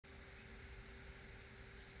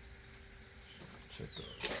check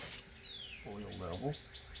the oil level.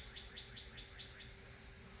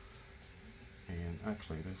 And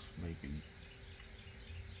actually, this may be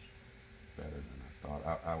better than I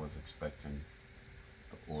thought. I was expecting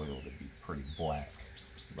the oil to be pretty black,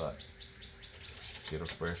 but get a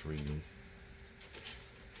fresh reading.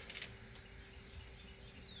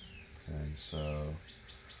 Okay, so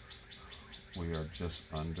we are just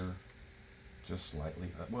under, just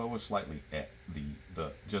slightly, well, we're slightly at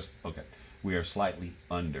okay, we are slightly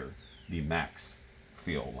under the max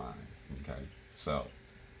fill line. Okay, so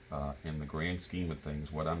in the grand scheme of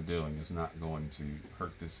things, what I'm doing is not going to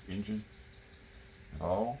hurt this engine at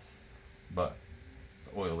all, but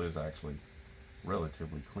the oil is actually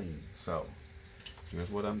relatively clean. So here's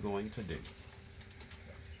what I'm going to do,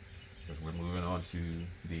 because we're moving on to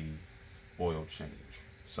the oil change.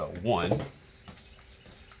 So one,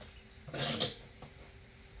 let's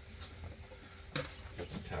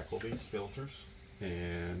tackle these filters,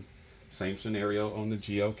 and same scenario on the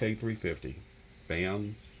GLK 350.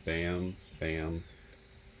 Bam, bam, bam,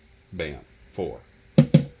 bam. 4.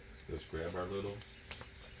 Let's grab our little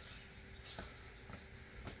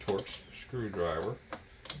Torx screwdriver.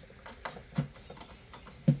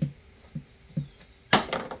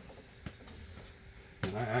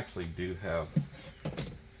 And I actually do have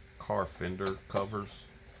car fender covers.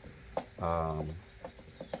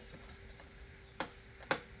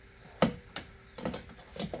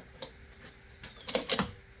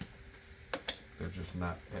 They're just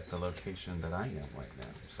not at the location that I am right now.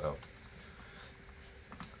 So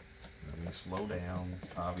let me slow down,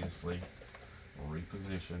 obviously. I'll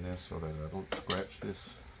reposition this so that I don't scratch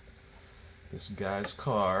this guy's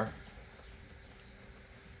car,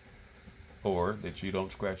 or that you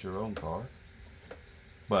don't scratch your own car.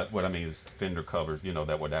 But what I mean is fender covers, you know,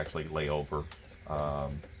 that would actually lay over,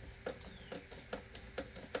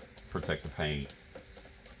 protect the paint.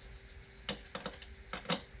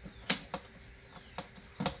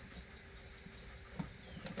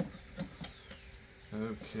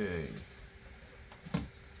 Okay.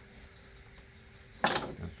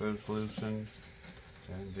 Get those loosened,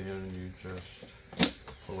 and then you just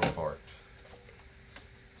pull apart.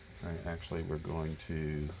 Okay, actually we're going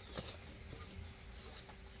to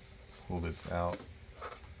pull this out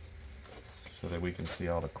so that we can see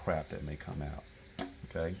all the crap that may come out.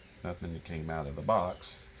 Okay, nothing that came out of the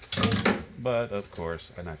box, but of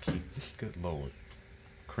course, and I keep, good Lord,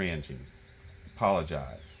 cringing.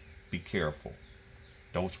 Apologize, be careful.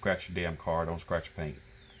 Don't scratch your damn car, don't scratch your paint.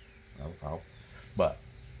 But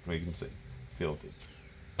we can see, filthy.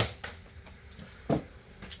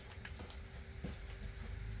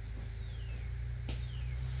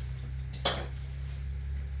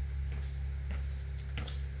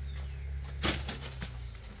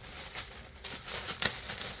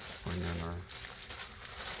 Bring in our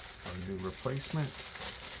new replacement.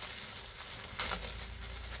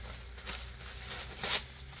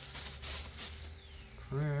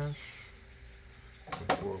 Crash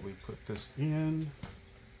before we put this in.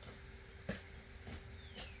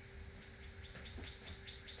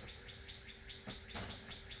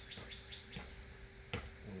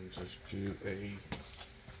 And just do a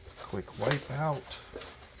quick wipe out.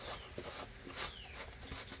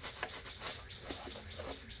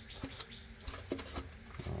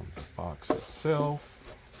 The box itself.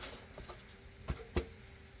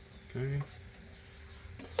 Okay.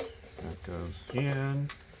 That goes in.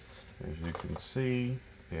 As you can see,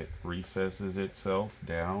 it recesses itself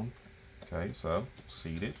down. Okay, so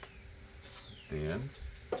seat it, then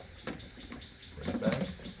put it back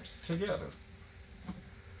together.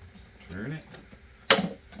 Turn it.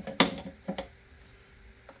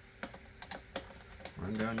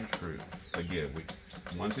 Run down your screws. Again,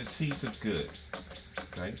 once it seats, it's good.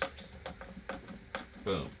 Okay.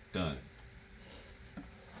 Boom, done.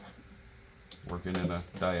 Working in a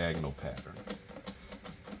diagonal pattern.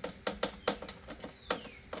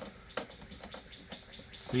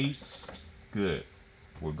 Seats, good.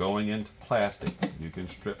 We're going into plastic. You can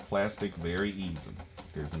strip plastic very easily.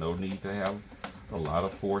 There's no need to have a lot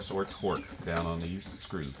of force or torque down on these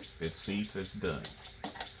screws. It seats, it's done.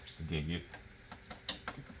 Again,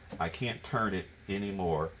 I can't turn it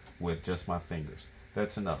anymore with just my fingers.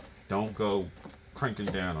 That's enough. Don't go cranking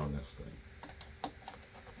down on this thing.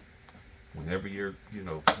 Whenever you're,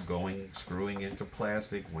 screwing into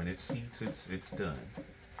plastic, when it seats, it's done.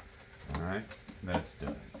 All right, that's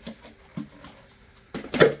done.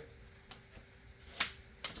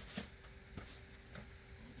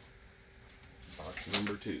 Box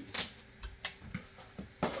number 2.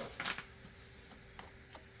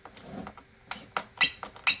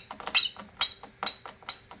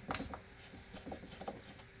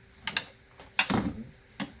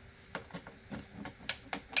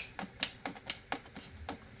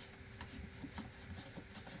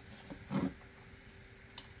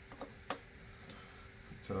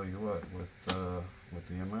 tell you what, with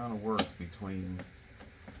the amount of work between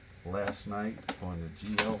last night on the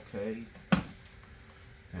GLK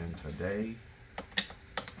and today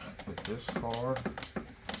with this car,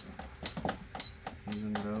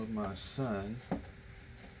 even though my son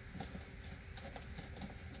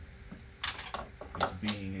is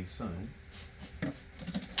being a son, okay,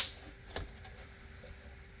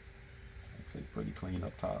 pretty clean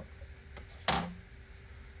up top,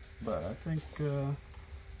 but I think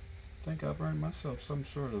I've earned myself some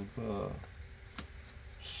sort of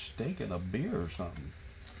steak and a beer or something.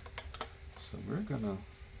 So we're gonna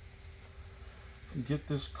get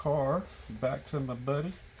this car back to my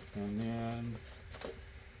buddy, and then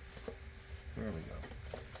there we go.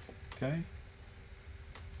 Okay,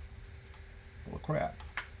 full of crap,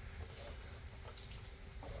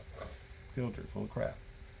 filter full of crap.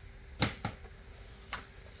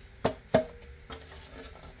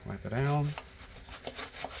 Wipe it down.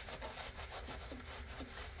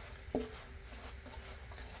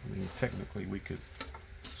 I mean, technically we could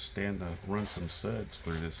stand to run some suds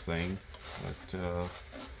through this thing, but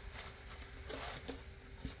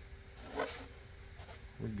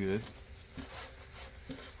we're good.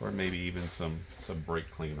 Or maybe even some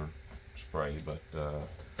brake cleaner spray, but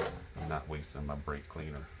I'm not wasting my brake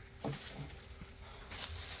cleaner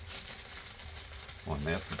on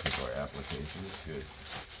that particular application. It's good.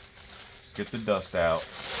 Just get the dust out,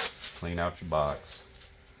 clean out your box.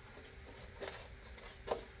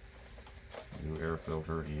 New air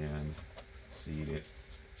filter in, seat it,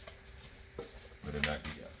 put it back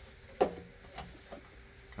together.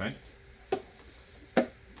 Okay?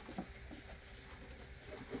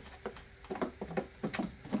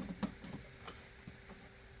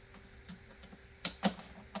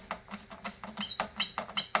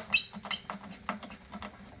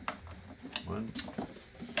 One.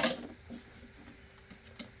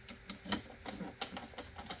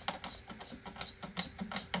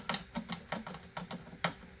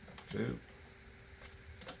 Two.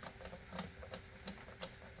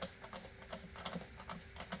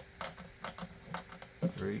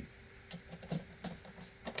 Three.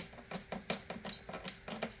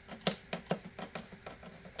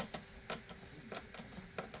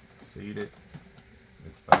 Feed it.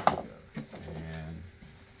 It's back together. And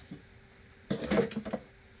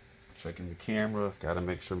checking the camera. Got to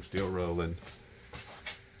make sure I'm still rolling.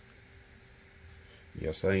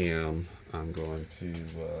 Yes, I am. I'm going to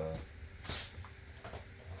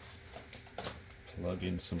plug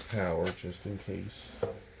in some power just in case.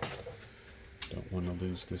 Don't want to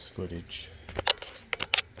lose this footage.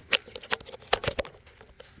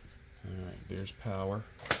 Alright, there's power.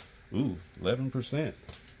 Ooh, 11%.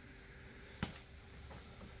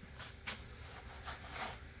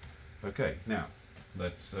 Okay, now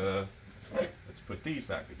let's put these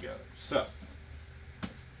back together. So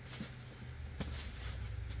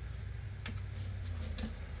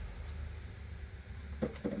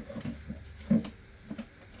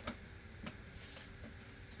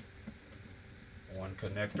one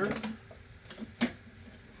connector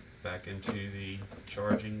back into the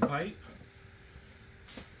charging pipe.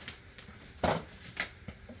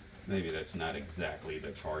 Maybe that's not exactly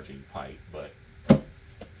the charging pipe, but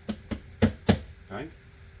okay,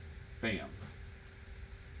 bam.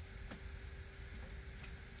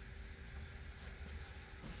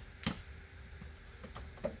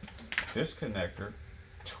 This connector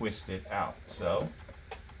twisted out, so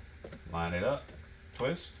line it up,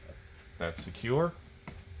 twist, that's secure.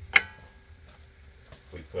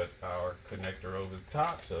 We put our connector over the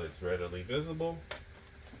top so it's readily visible.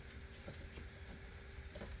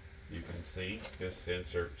 You can see this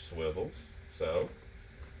sensor swivels, so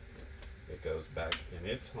it goes back in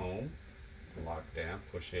its home, lock down,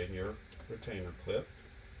 push in your retainer clip,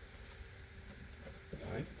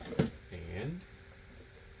 okay, and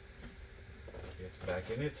it's back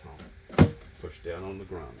in its home. Push down on the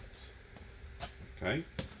grommets, okay.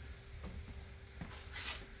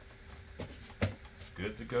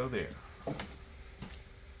 Good to go there. Grab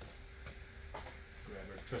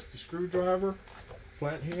our trusty screwdriver,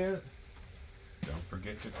 flathead. Don't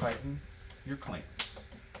forget to tighten your clamps.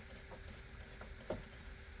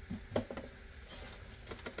 Make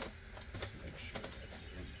sure that's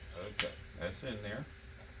in. Okay, that's in there.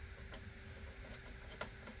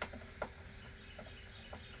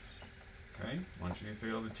 Okay, once you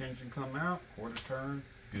feel the tension come out, quarter turn,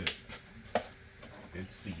 good.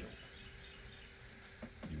 It's sealed.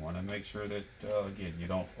 You want to make sure that, again, you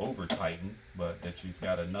don't over tighten, but that you've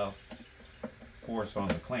got enough force on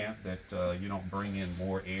the clamp that you don't bring in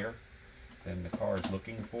more air than the car is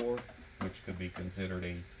looking for, which could be considered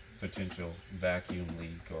a potential vacuum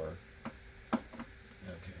leak or,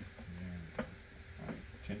 okay, there we go. All right,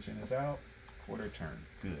 tension is out, quarter turn,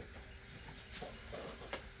 good.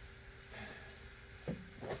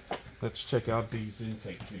 Let's check out these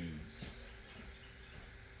intake tubes.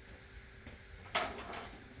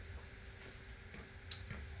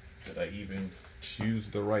 Did I even choose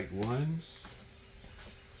the right ones?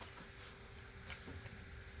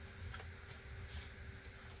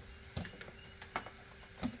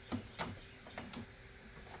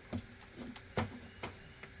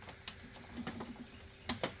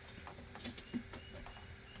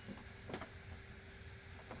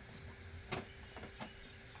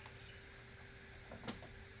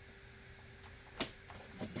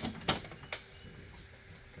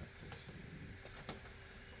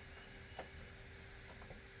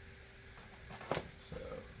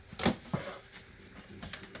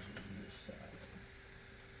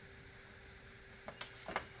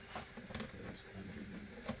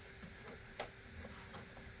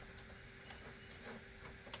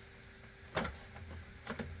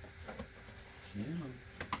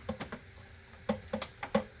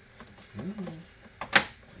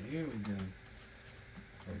 Here we go.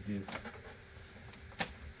 Forget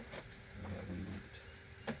where we went.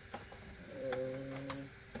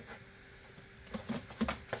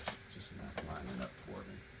 It's just not lining up for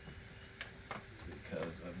me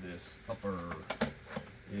because of this upper.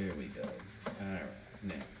 Here we go. All right,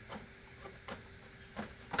 now.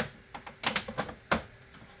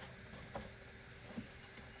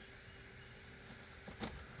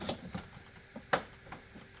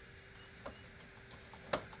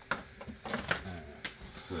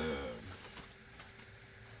 So I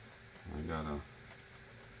gotta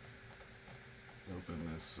open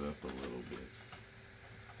this up a little bit.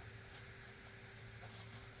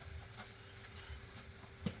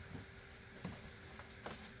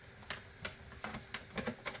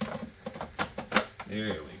 There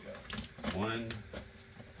we go. 1,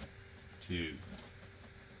 2.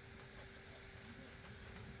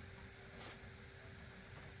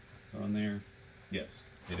 On there? Yes,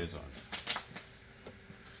 it is on.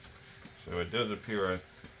 So it does appear I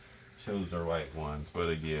chose the right ones, but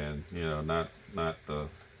again, you know, not the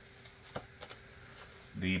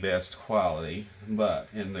best quality, but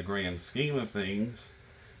in the grand scheme of things,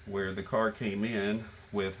 where the car came in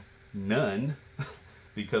with none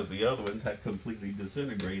because the other ones had completely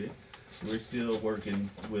disintegrated, we're still working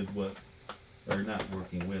with what, or not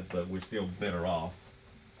working with, but we're still better off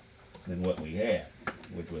than what we had,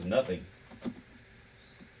 which was nothing.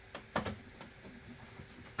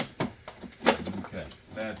 Okay,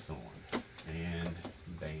 that's on, and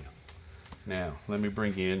bam. Now, let me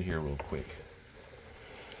bring you in here real quick.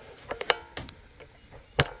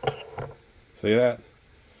 See that?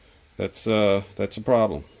 That's a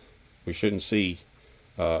problem. We shouldn't see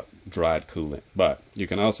dried coolant, but you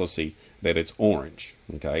can also see that it's orange,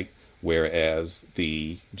 okay? Whereas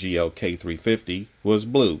the GLK 350 was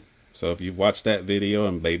blue. So if you've watched that video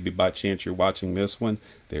and maybe by chance you're watching this one,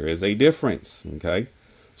 there is a difference, okay?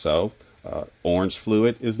 So orange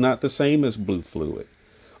fluid is not the same as blue fluid.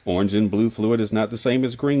 Orange and blue fluid is not the same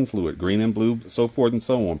as green fluid. Green and blue, so forth and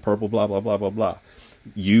so on. Purple, blah, blah, blah, blah, blah.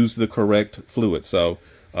 Use the correct fluid. So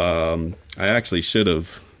I actually should have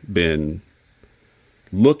been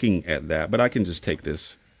looking at that, but I can just take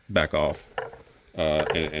this back off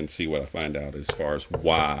and see what I find out as far as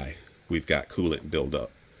why we've got coolant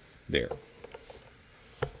buildup there.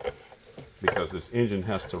 Because this engine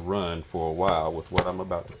has to run for a while with what I'm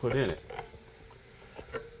about to put in it.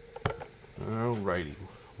 Alrighty,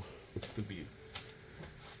 what's the view?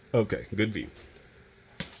 Okay, good view.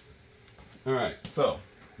 Alright, so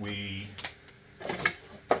we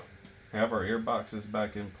have our air boxes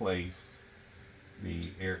back in place. The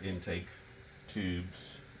air intake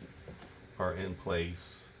tubes are in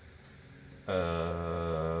place.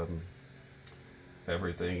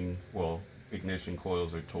 Everything, well, ignition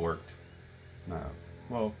coils are torqued. Now,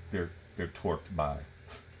 well, they're torqued by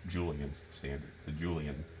Julian's standard, the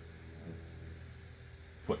Julian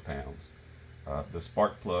foot-pounds. The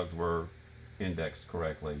spark plugs were indexed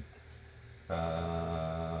correctly.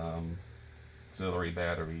 Auxiliary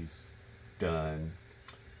batteries done.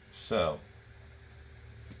 So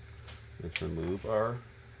let's remove our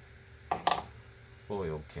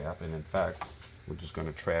oil cap, and in fact we're just going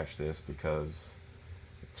to trash this because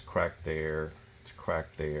it's cracked there, it's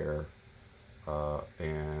cracked there,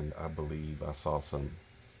 and I believe I saw some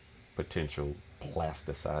potential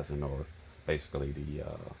plasticizing, or basically the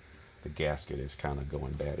gasket is kind of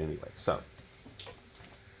going bad anyway. So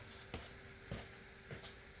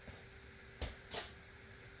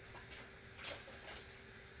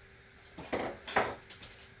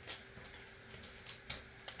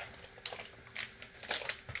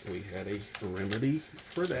we had a remedy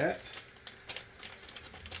for that,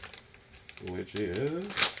 which is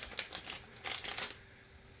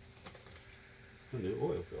a new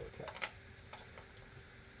oil filler cap.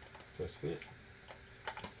 Just fit.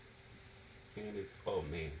 And it's, oh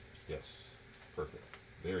man, yes, perfect.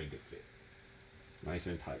 Very good fit. Nice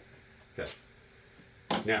and tight. Okay.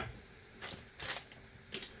 Now,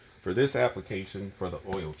 for this application, for the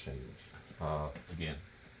oil change, again,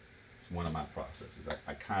 it's one of my processes.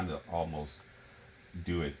 I kind of almost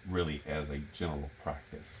do it really as a general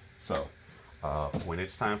practice. So, when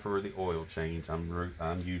it's time for the oil change,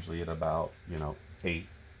 I'm usually at about,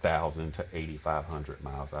 8,000 to 8,500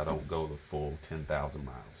 miles. I don't go the full 10,000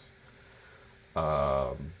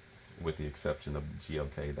 miles. With the exception of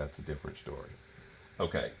GLK, that's a different story.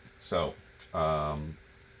 Okay, so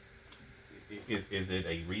is it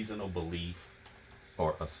a reasonable belief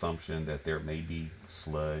or assumption that there may be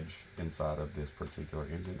sludge inside of this particular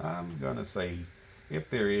engine? I'm gonna say if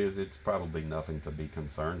there is, it's probably nothing to be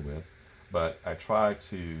concerned with, but I try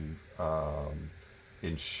to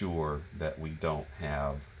ensure that we don't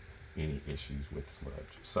have any issues with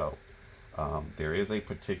sludge. So there is a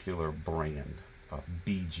particular brand,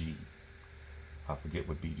 BG. I forget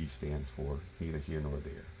what BG stands for, neither here nor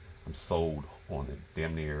there. I'm sold on it,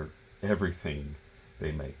 damn near everything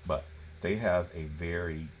they make, but they have a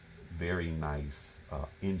very, very nice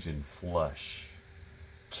engine flush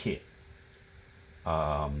kit.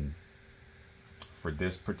 For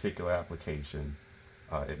this particular application,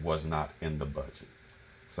 it was not in the budget.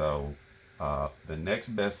 So the next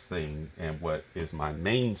best thing, and what is my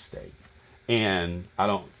mainstay, and I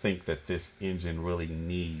don't think that this engine really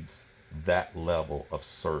needs that level of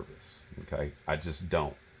service. Okay, I just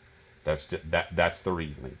don't. That's just, that's the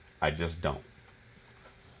reasoning. I just don't.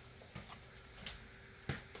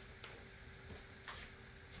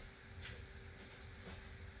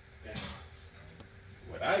 Now,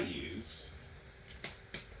 what I use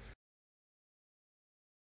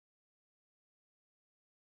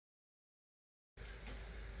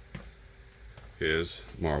is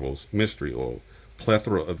Marvel's Mystery Oil.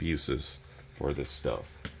 Plethora of uses for this stuff.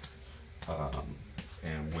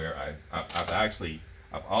 And where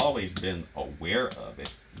I've always been aware of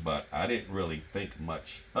it, but I didn't really think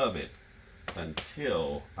much of it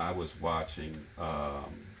until I was watching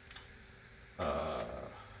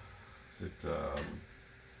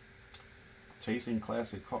Chasing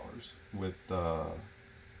Classic Cars with well,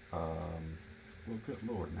 good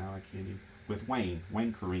Lord, now I can't even, with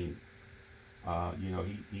Wayne Carini.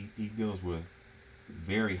 He deals with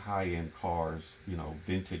very high-end cars,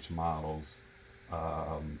 vintage models.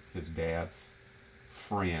 His dad's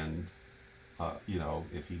friend,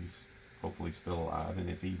 if he's hopefully still alive, and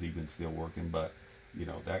if he's even still working, but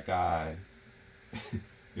that guy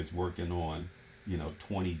is working on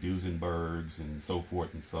 20 Duesenbergs and so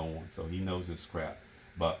forth and so on, so he knows his crap.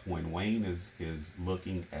 But when Wayne is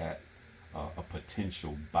looking at a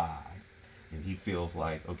potential buy, and he feels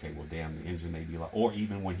like, okay, well, damn, the engine may be locked, or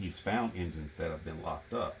even when he's found engines that have been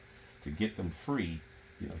locked up, to get them free,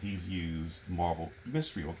 he's used Marvel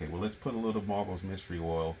Mystery. Okay, well, let's put a little Marvel's Mystery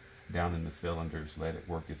Oil down in the cylinders, let it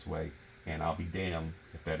work its way, and I'll be damned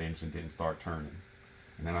if that engine didn't start turning.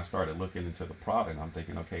 And then I started looking into the product, and I'm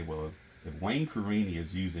thinking, okay, well, if Wayne Carini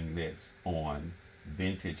is using this on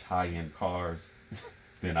vintage high-end cars,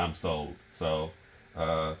 then I'm sold. So,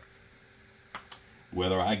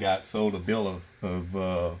 whether I got sold a bill of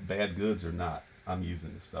bad goods or not, I'm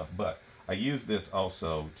using this stuff. But I use this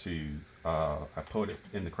also to, I put it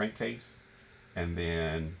in the crankcase, and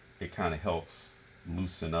then it kind of helps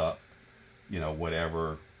loosen up,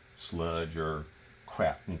 whatever sludge or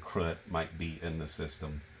crap and crud might be in the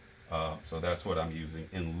system. So that's what I'm using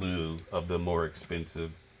in lieu of the more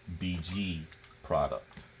expensive BG product.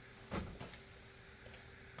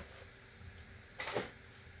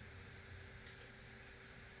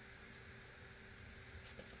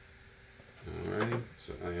 Alrighty,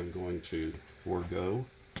 so I am going to forego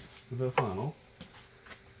the funnel.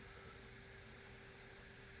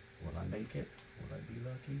 Will I make it? Will I be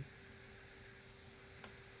lucky?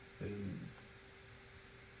 Boom.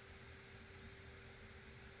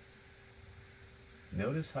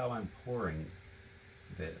 Notice how I'm pouring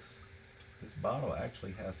this. This bottle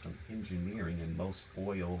actually has some engineering, and most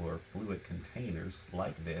oil or fluid containers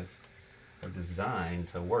like this are designed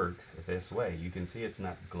to work this way. You can see it's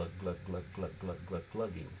not glug, glug, glug, glug, glug, glug,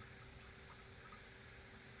 glugging.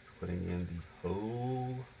 Putting in the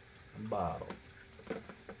whole bottle. The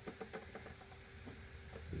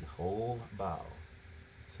whole bottle.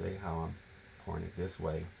 See how I'm pouring it this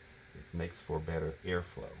way? It makes for better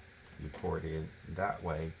airflow. You pour it in that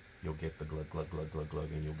way, you'll get the glug, glug, glug, glug,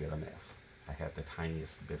 glug, and you'll get a mess. I had the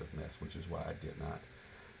tiniest bit of mess, which is why I did not,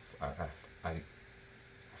 I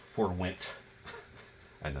forwent,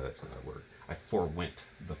 I know that's not a word, I forwent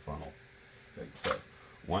the funnel. Okay, so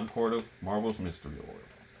 1 quart of Marvel's Mystery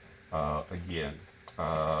Oil. Again,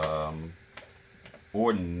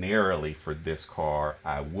 ordinarily for this car,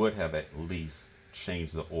 I would have at least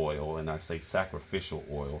changed the oil, and I say sacrificial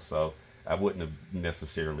oil, so I wouldn't have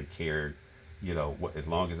necessarily cared, you know, what, as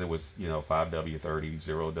long as it was, you know, 5W30,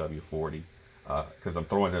 0W40, because I'm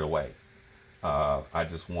throwing it away. I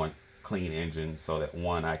just want clean engine so that,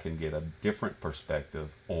 one, I can get a different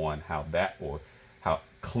perspective on how that oil, how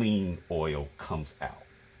clean oil comes out,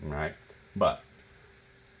 right? But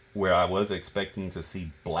where I was expecting to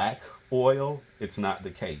see black oil, it's not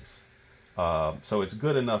the case. So it's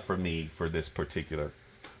good enough for me for this particular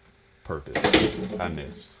purpose. I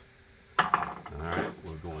missed. All right,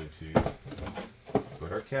 we're going to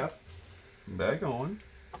put our cap back on.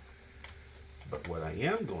 But what I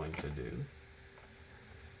am going to do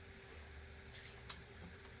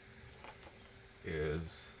is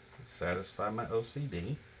satisfy my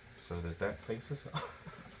OCD so that that faces up.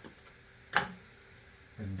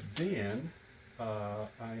 And then I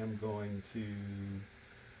am going to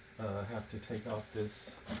have to take off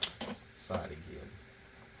this side again.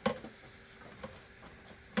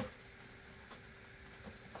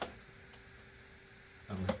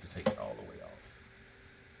 I don't have to take it all the way off.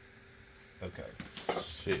 Okay,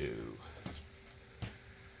 so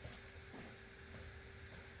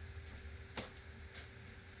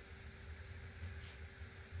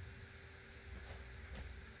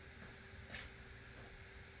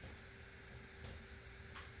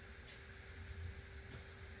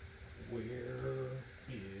where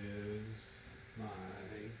is my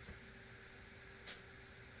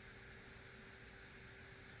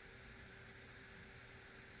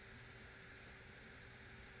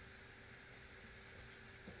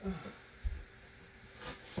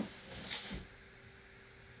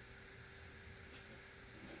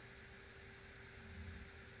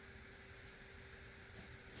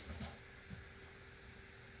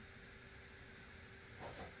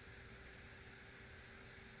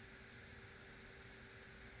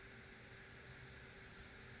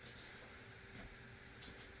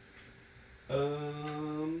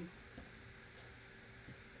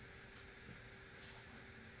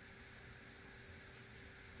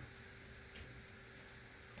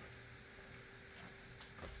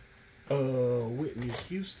Whitney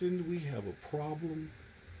Houston, we have a problem.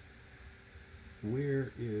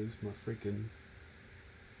 Where is my freaking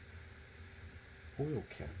oil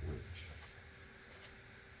cap wrench?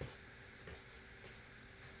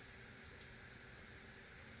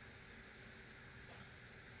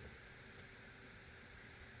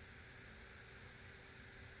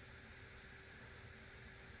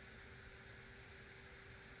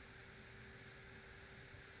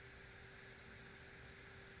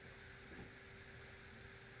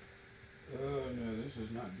 Oh no, this is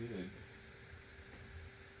not good.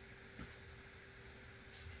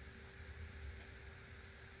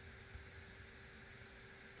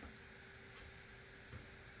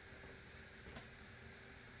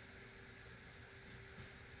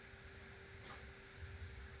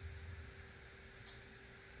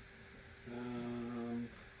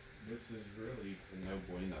 This is really no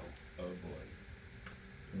bueno. Oh boy.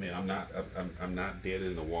 I mean, I'm not dead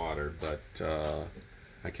in the water, but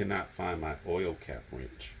I cannot find my oil cap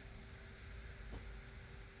wrench.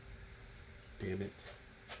 Damn it.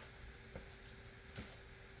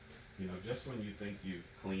 You know, just when you think you've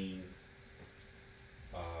cleaned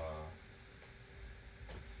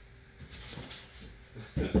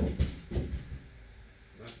not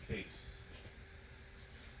the case.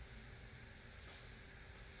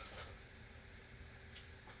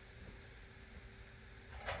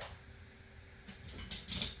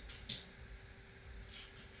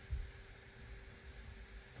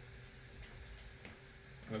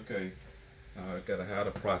 Okay, I've got to have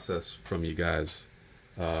a process from you guys.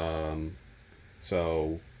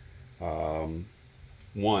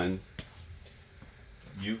 One,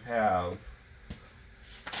 you have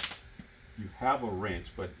a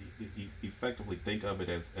wrench, but effectively think of it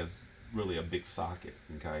as really a big socket,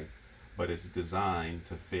 okay? But it's designed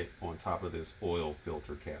to fit on top of this oil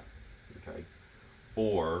filter cap, okay?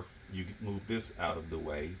 Or you move this out of the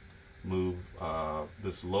way, move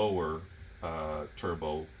this lower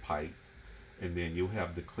turbo pipe, and then you'll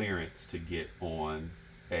have the clearance to get on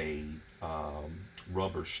a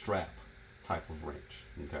rubber strap type of wrench,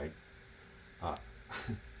 okay?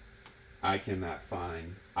 I cannot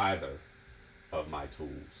find either of my tools,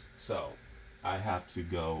 so I have to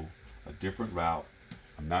go a different route.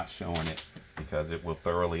 I'm not showing it because it will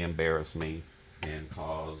thoroughly embarrass me and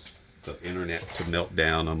cause the internet to melt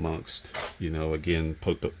down amongst, again,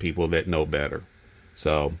 people that know better.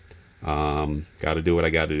 So, got to do what I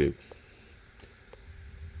got to do.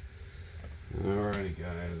 Alrighty,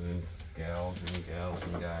 guys and gals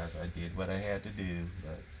and guys, I did what I had to do,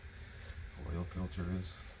 but oil filter is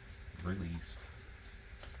released.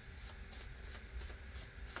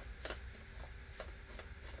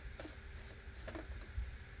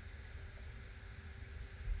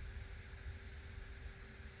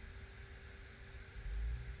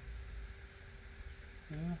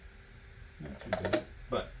 Yeah, not too bad.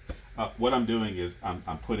 But what I'm doing is I'm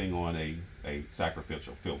putting on a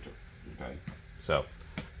sacrificial filter. Okay, so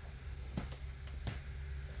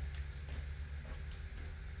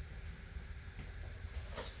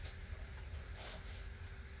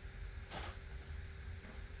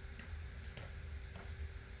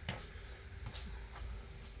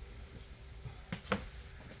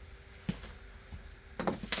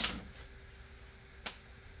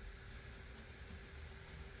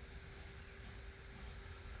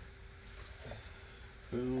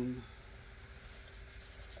boom.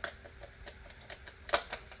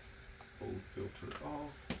 Old filter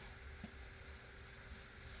off.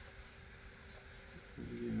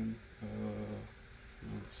 Again, I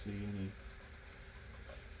don't see any.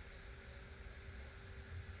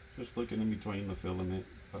 Just looking in between the filament,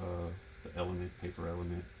 the element, paper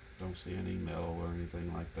element. Don't see any metal or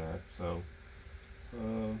anything like that. So,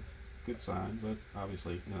 good sign. But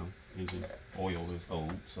obviously, engine oil is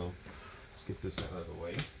old. So let's get this out of the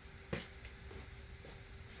way.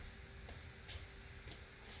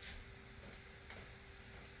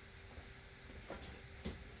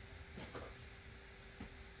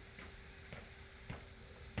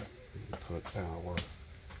 Put our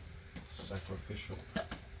sacrificial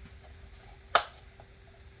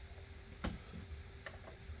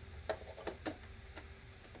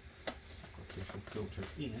filter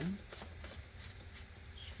in,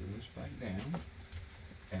 screw this back down,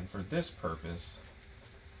 and for this purpose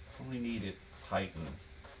only need it tightened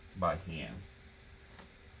by hand.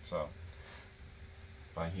 So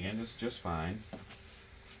by hand is just fine.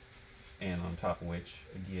 And on top of which,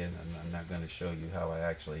 again, I'm not going to show you how I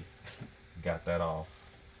actually got that off.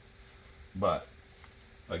 But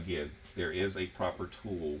again, there is a proper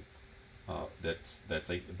tool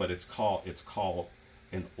but it's called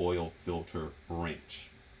an oil filter wrench.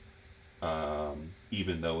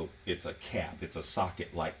 Even though it's a cap, it's a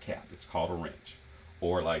socket-like cap. It's called a wrench.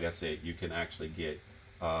 Or like I said, you can actually get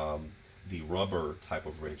the rubber type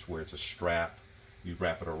of wrench where it's a strap. You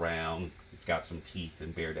wrap it around, it's got some teeth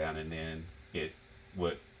and bear down, and then it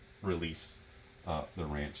would release the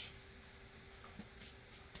wrench.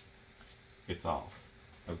 It's off.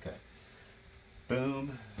 Okay.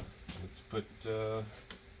 Boom. Let's put our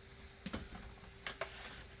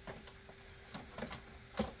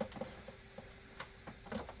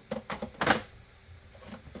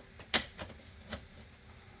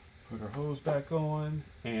hose back on,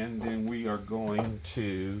 and then we are going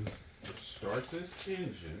to start this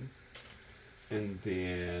engine, and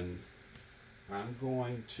then I'm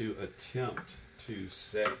going to attempt to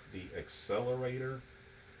set the accelerator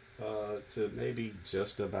to maybe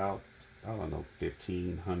just about, I don't know,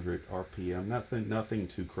 1500 RPM. Nothing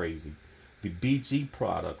too crazy. The BG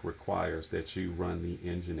product requires that you run the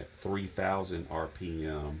engine at 3000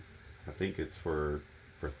 RPM. I think it's for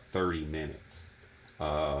 30 minutes.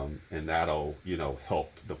 And that'll,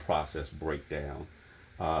 help the process break down.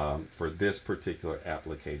 For this particular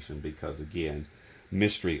application, because again,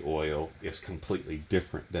 mystery oil is completely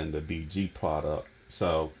different than the BG product.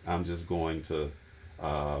 So I'm just going to,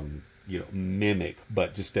 mimic,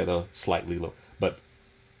 but just at a slightly low. But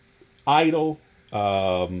idle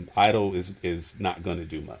is not going to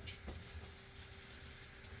do much.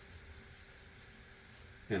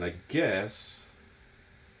 And I guess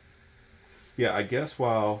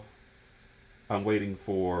while I'm waiting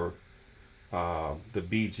for the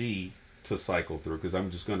BG to cycle through, because I'm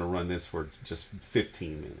just going to run this for just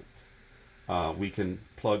 15 minutes. We can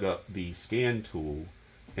plug up the scan tool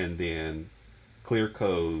and then clear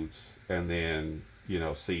codes, and then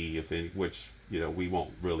see if any, which we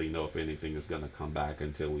won't really know if anything is going to come back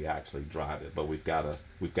until we actually drive it. But we've got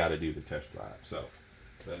to do the test drive. So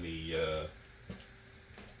let me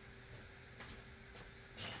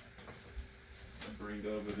bring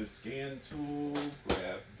over the scan tool,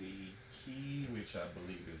 grab the key, which I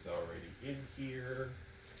believe is already in here.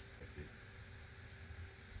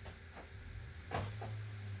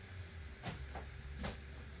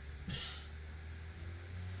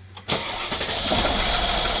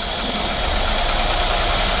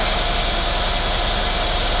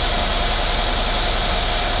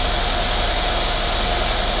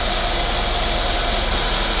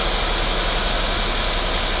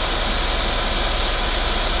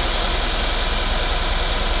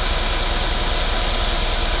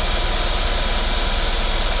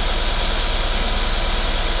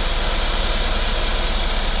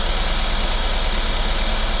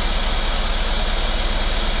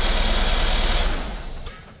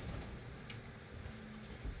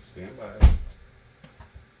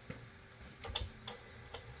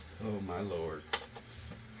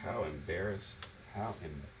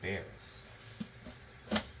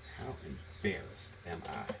 embarrassed am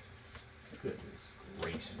I? Goodness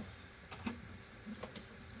gracious.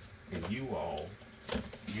 And you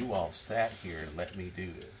all sat here and let me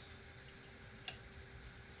do this.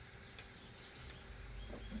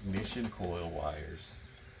 Mission coil wires.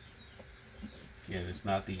 Again, it's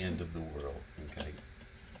not the end of the world, okay?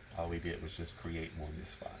 All we did was just create more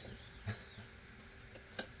misfires.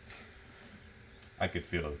 I could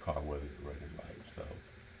feel the car wasn't running right, so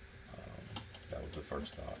that was the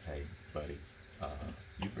first thought. Hey, buddy,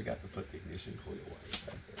 you forgot to put the ignition coil wires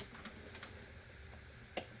back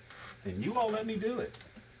there. And you all let me do it.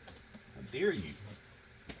 How dare you?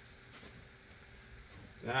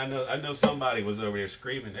 And I know somebody was over there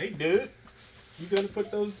screaming, "Hey, dude, you gonna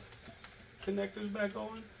put those connectors back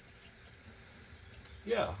on?"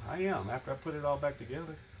 Yeah, I am, after I put it all back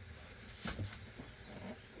together.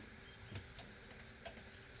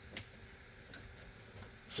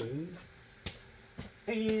 Boom.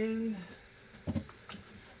 And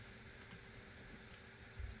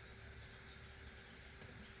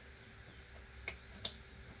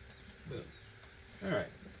boom. All right.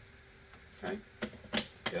 Okay.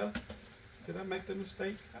 Yeah. Did I make the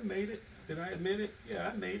mistake? I made it. Did I admit it? Yeah,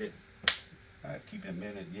 I made it. I keep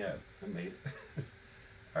admitting, yeah, I made it.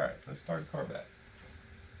 All right, let's start the car back.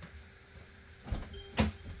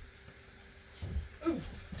 Oof.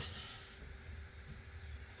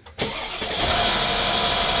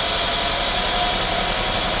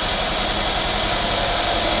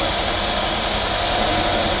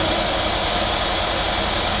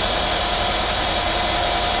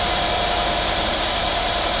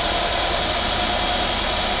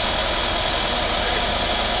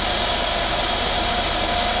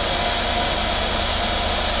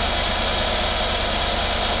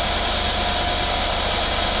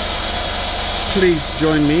 Please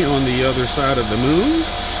join me on the other side of the moon.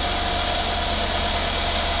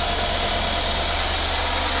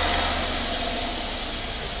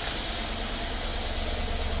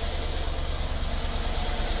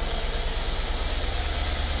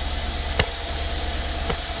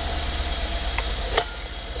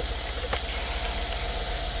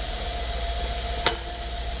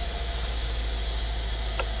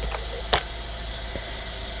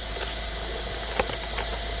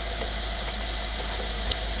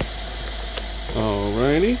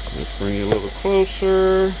 Alrighty, let's bring it a little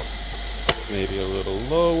closer, maybe a little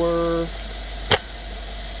lower.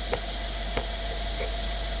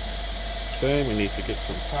 Okay, we need to get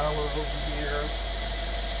some power over here.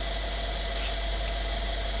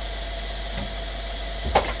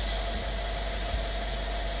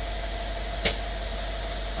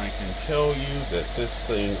 I can tell you that this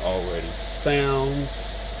thing already sounds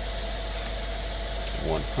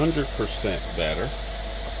 100% better.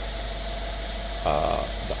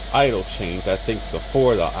 The idle change, I think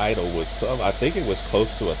before the idle was I think it was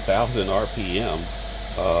close to 1,000 RPM.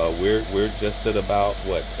 We're just at about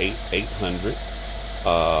what 800.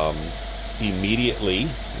 Immediately,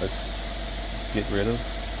 let's get rid of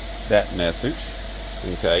that message.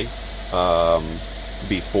 Okay.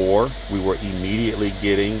 Before we were immediately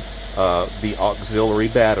getting the auxiliary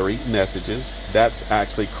battery messages. That's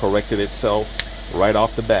actually corrected itself right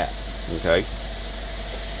off the bat. Okay.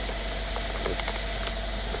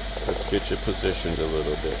 Let's get you positioned a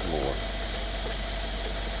little bit more.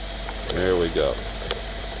 There we go.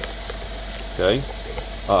 Okay.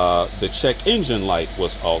 The check engine light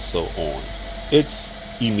was also on. It's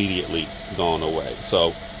immediately gone away.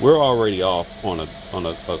 So we're already off on a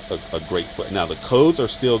great foot. Now the codes are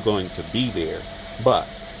still going to be there, but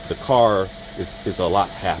the car is a lot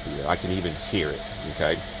happier. I can even hear it.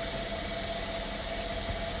 Okay.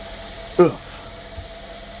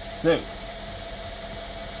 So.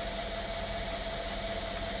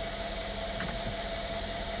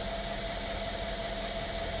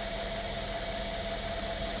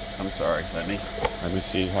 I'm sorry, let me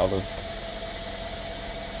see how the,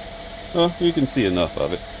 oh, you can see enough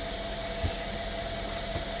of it.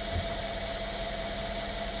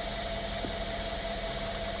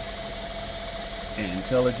 An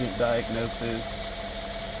intelligent diagnosis.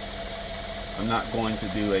 I'm not going to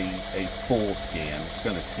do a full scan. It's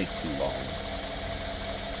going to take too long.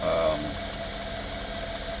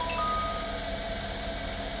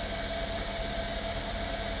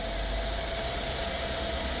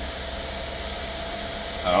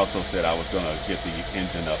 I also said I was going to get the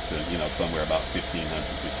engine up to, you know, somewhere about 1,500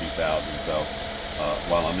 to 2,000. So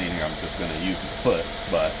while I'm in here, I'm just going to use my foot.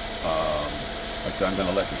 But like I said, I'm going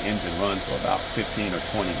to let the engine run for about 15 or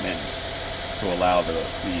 20 minutes to allow the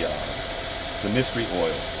mystery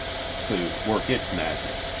oil to work its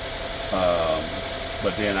magic.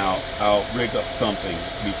 but then I'll rig up something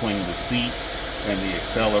between the seat and the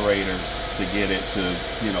accelerator to get it to,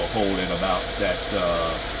 you know, hold it about that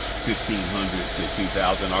 1500 to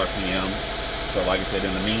 2000 RPM. So like I said,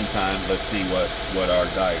 in the meantime, let's see what our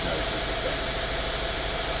diagnosis is saying,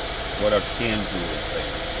 what our scan tool is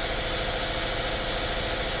saying.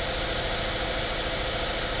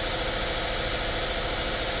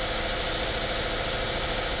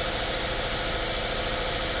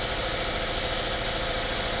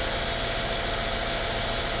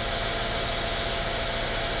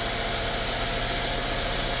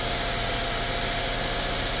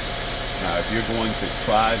 Now, if you're going to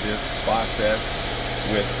try this process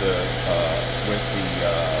with the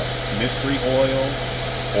mystery oil,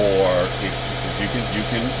 or you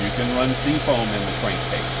can run seafoam in the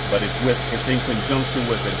crankcase, but it's in conjunction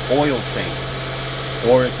with an oil change.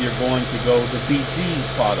 Or if you're going to go the BG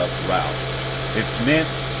product route, it's meant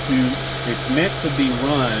to be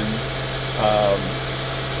run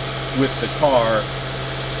with the car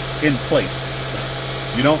in place.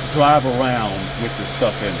 You don't drive around with the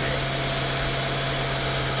stuff in there.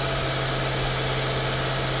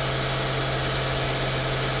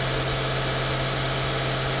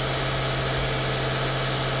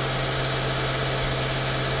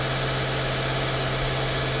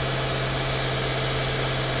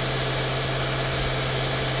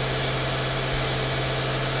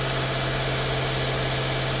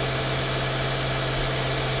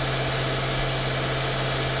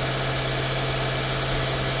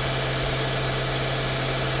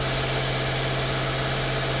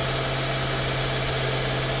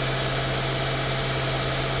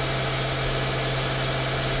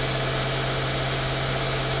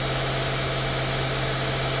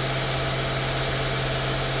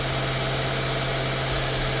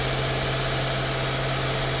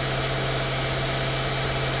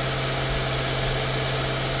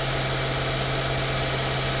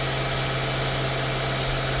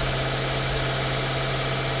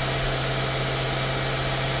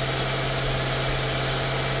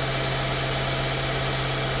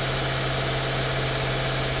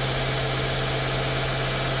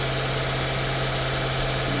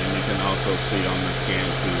 Also see on the scan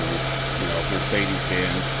tool, you know,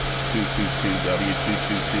 Mercedes-Benz 222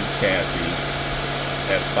 W222 chassis,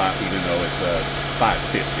 S5, even though it's a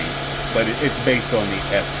 550, but it's based on the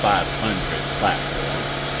S500 platform.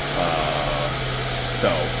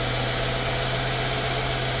 So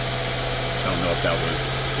I don't know if that was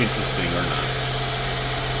interesting or not.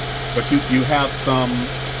 But you have some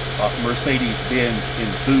Mercedes-Benz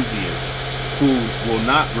enthusiasts who will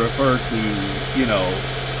not refer to, you know,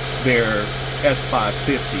 their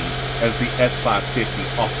S550 as the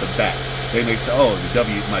S550 off the bat. They may say, oh,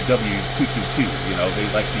 my W222, you know, they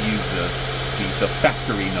like to use the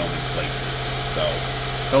factory nomenclature. So,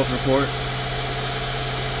 health report.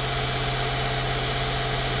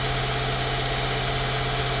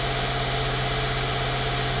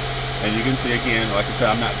 And you can see again, like I said,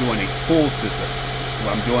 I'm not doing a full system.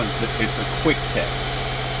 I'm doing, it's a quick test.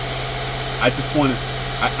 I just want to,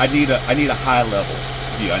 I need a high level.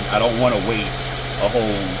 I don't want to wait a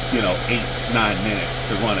whole, you know, 8-9 minutes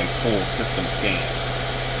to run a full system scan.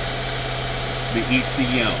 The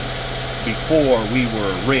ECM, before we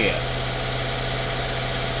were red.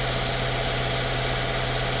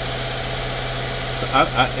 So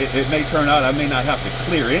it may turn out I may not have to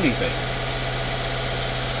clear anything.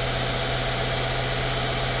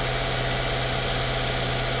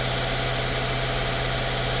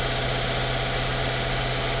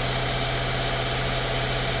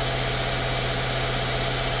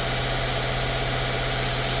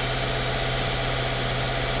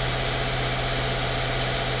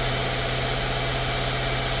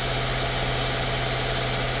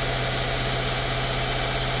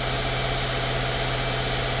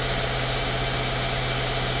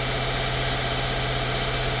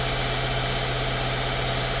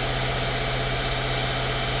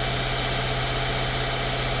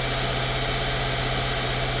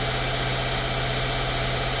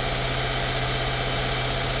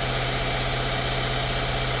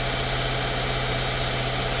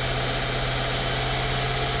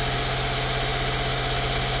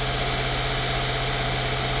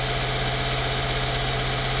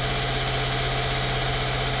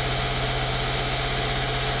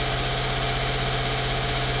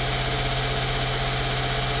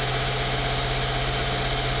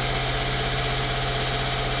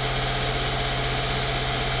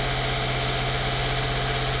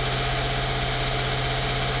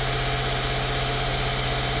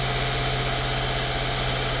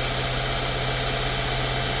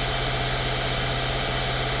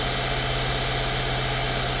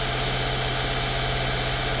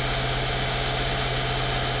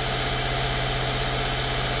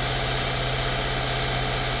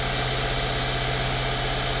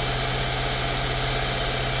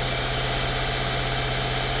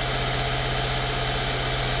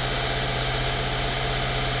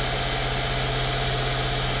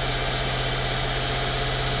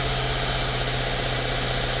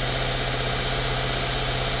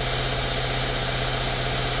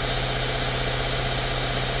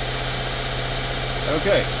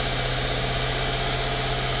 Okay.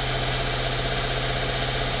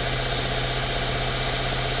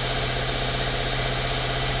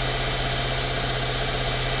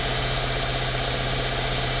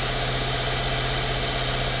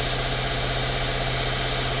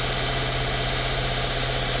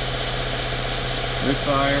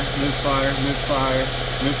 Misfire, misfire, misfire,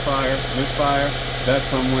 misfire, misfire. That's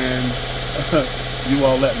from when you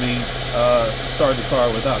all let me start the car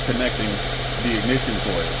without connecting the ignition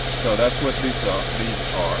coil. So that's what these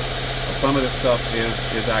are. Some of the stuff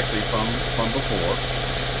is actually from before.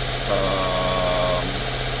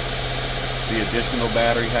 The additional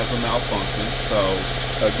battery has a malfunction. So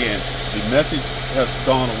again, the message has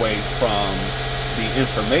gone away from the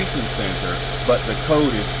information center, but the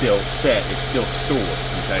code is still set, it's still stored,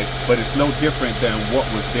 okay? But it's no different than what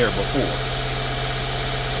was there before.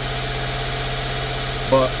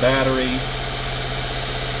 But battery,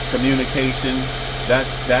 communication,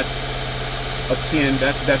 that's akin,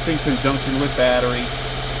 that's in conjunction with battery.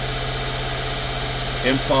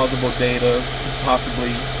 Implausible data,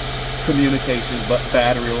 possibly communication, but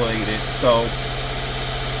battery related. So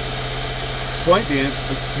point being,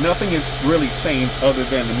 nothing has really changed other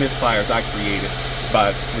than the misfires I created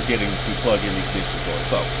by forgetting to plug in the ignition coil.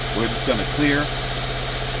 So we're just going to clear.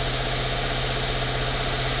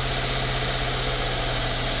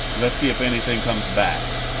 Let's see if anything comes back.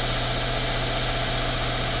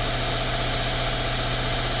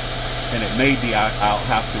 And it may be I'll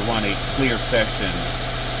have to run a clear session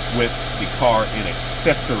with the car in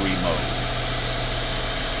accessory mode.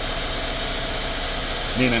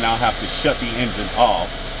 Meaning I'll have to shut the engine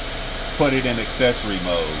off, put it in accessory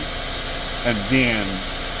mode, and then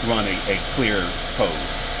run a clear code.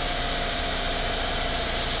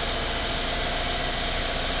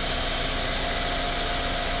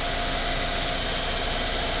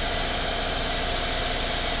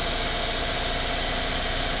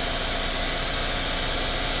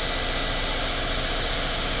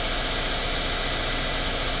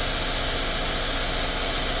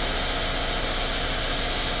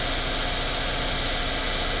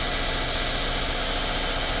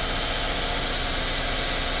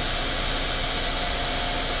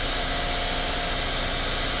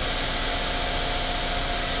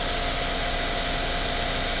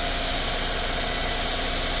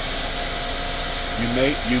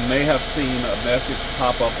 You may have seen a message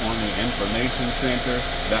pop up on the information center.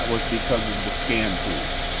 That was because of the scan tool.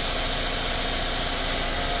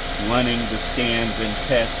 Running the scans and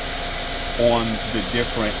tests on the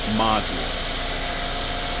different modules.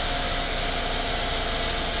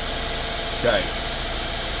 Okay.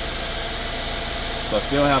 So I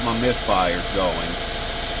still have my misfires going.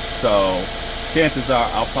 So chances are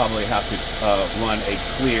I'll probably have to run a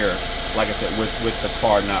clear, like I said, with the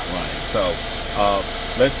car not running. So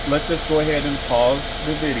let's just go ahead and pause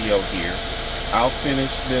the video here. I'll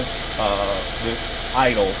finish this this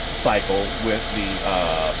idle cycle with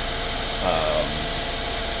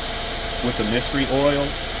the mystery oil,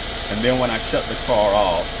 and then when I shut the car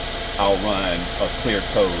off, I'll run a clear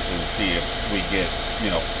code and see if we get, you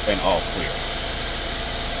know, an all clear.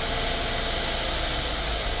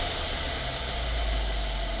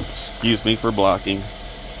 Excuse me for blocking.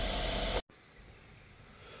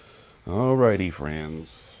 Alrighty,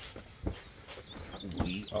 friends,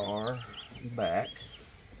 we are back.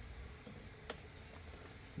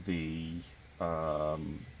 The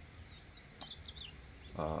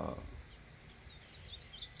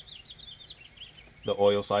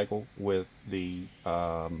oil cycle with the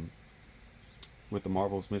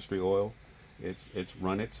Marvel's Mystery Oil, it's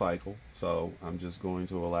run its cycle. So I'm just going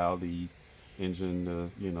to allow the engine to,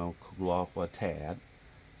 you know, cool off a tad,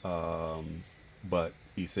 but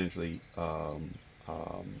essentially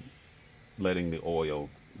letting the oil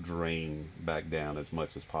drain back down as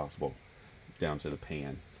much as possible down to the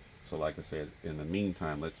pan. So like I said, in the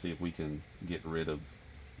meantime, let's see if we can get rid of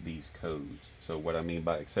these codes. So what I mean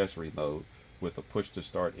by accessory mode, with a push to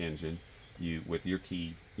start engine, you, with your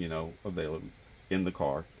key, you know, available in the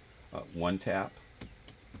car, one tap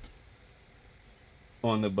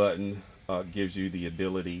on the button gives you the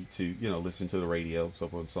ability to, you know, listen to the radio, so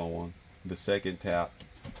forth and so on. The second tap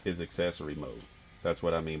is accessory mode. That's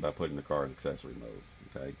what I mean by putting the car in accessory mode.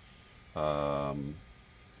 Okay.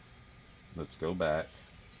 Let's go back.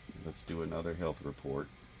 Let's do another health report.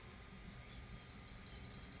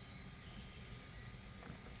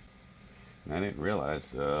 I didn't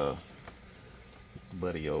realize,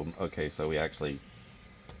 buddy, okay, so we actually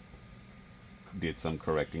did some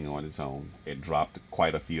correcting on its own. It dropped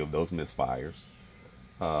quite a few of those misfires.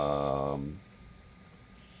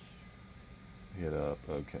 Hit up,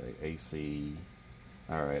 okay, AC,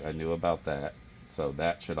 All right, I knew about that. So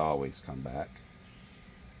that should always come back.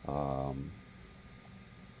 One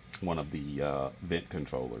of the vent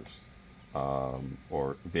controllers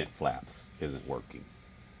or vent flaps isn't working.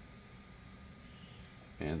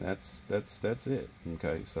 And that's it.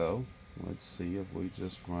 Okay, so let's see if we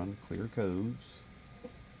just run clear codes.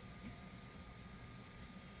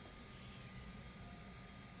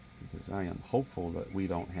 Because I am hopeful that we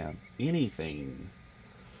don't have anything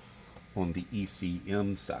on the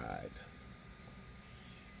ECM side.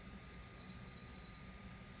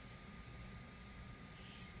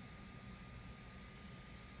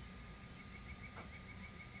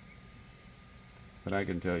 But I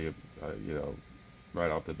can tell you, you know,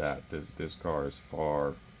 right off the bat, this car is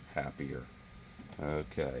far happier.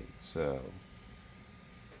 Okay, so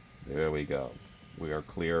there we go. We are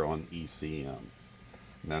clear on ECM.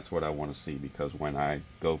 And that's what I want to see, because when I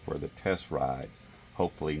go for the test ride,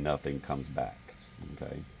 hopefully nothing comes back.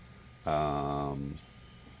 Okay.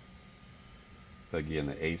 Again,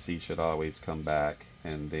 the AC should always come back,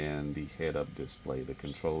 and then the head-up display, the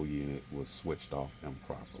control unit, was switched off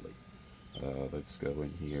improperly. Let's go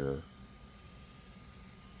in here.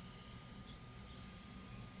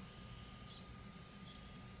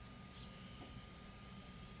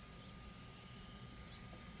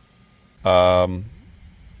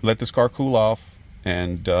 Let this car cool off,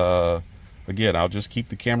 and again, I'll just keep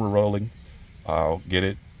the camera rolling. I'll get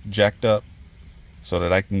it jacked up so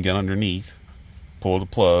that I can get underneath, pull the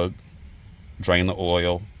plug, drain the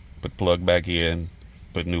oil, put plug back in,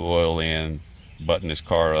 put new oil in, button this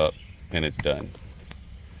car up, and it's done.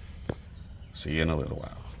 See you in a little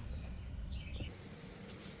while.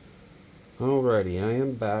 Alrighty, I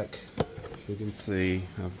am back. As you can see,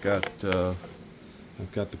 I've got the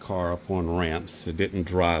car up on ramps. It didn't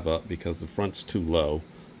drive up because the front's too low,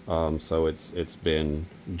 so it's been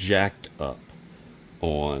jacked up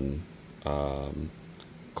on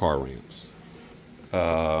car ramps.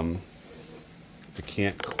 I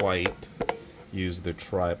can't quite use the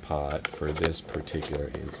tripod for this particular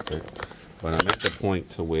instant, but I'm at the point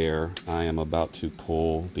to where I am about to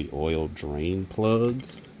pull the oil drain plug,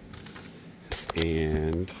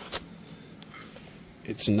 and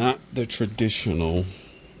it's not the traditional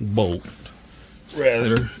bolt,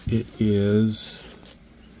 rather it is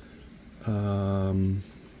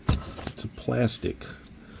it's a plastic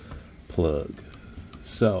plug.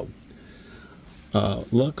 So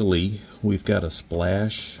luckily we've got a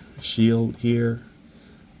splash shield here,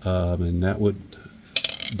 and that would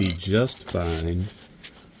be just fine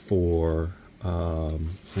for I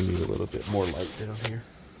need a little bit more light down here.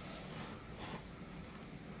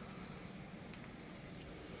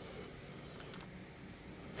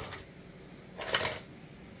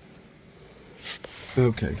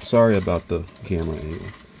 Okay, sorry about the camera angle.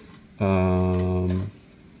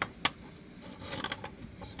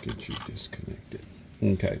 Let's get you disconnected.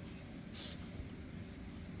 Okay.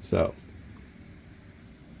 So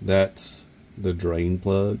that's the drain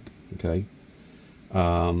plug. Okay.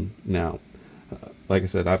 Now, like I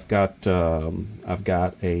said, I've got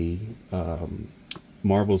a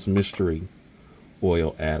Marvel's Mystery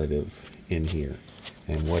oil additive in here,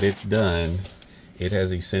 and what it's done, it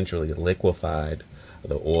has essentially liquefied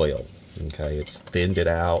the oil. Okay, it's thinned it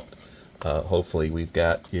out. Hopefully we've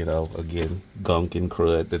got, you know, again, gunk and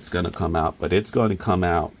crud that's going to come out, but it's going to come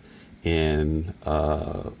out in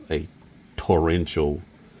a torrential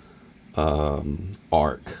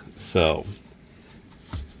arc. So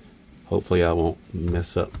hopefully I won't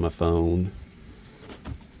mess up my phone.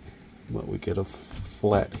 But we get a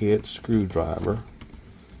flathead screwdriver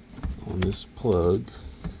on this plug.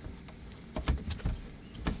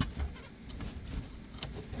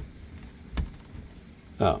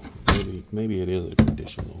 Oh, maybe it is a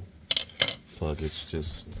traditional plug. It's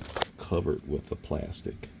just covered with the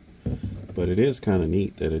plastic. But it is kind of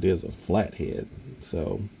neat that it is a flathead.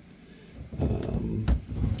 So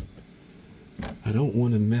I don't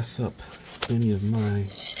want to mess up any of my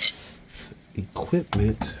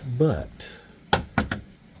equipment, but,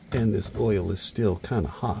 and this oil is still kind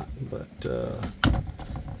of hot, but good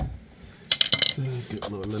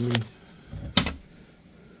Lord, let me.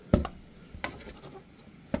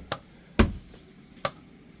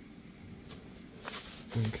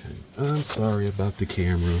 Okay, I'm sorry about the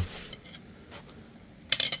camera.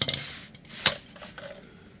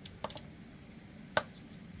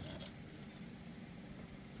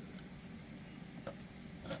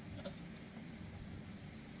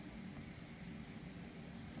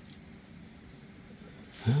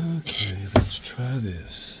 Okay, let's try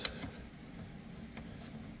this.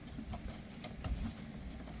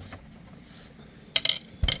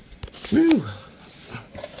 Whew.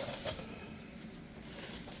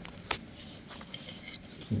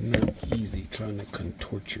 easy trying to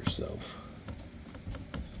contort yourself.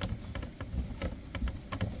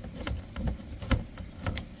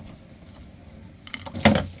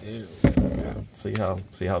 There we go.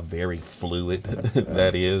 See how very fluid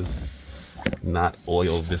that is? Not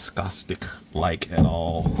oil viscostic like at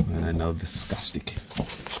all. And I know viscostic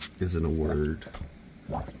isn't a word.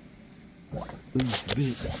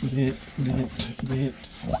 Vent, vent, vent, vent,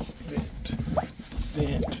 vent,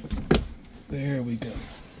 vent. There we go.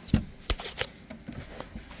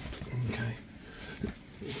 Okay.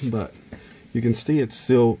 But you can see it's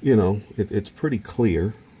still, you know, it's pretty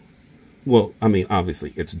clear. Well, I mean,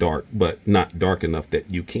 obviously it's dark, but not dark enough that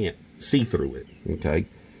you can't see through it. Okay.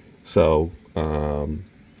 So,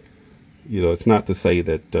 you know, it's not to say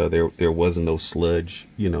that there was no sludge,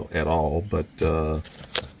 you know, at all, but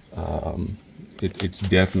it's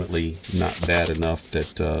definitely not bad enough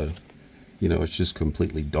that, you know, it's just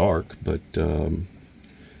completely dark. But, you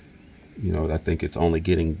know, I think it's only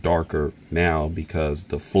getting darker now because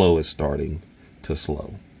the flow is starting to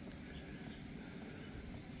slow.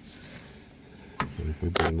 And if we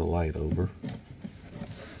bring the light over,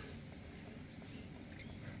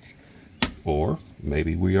 or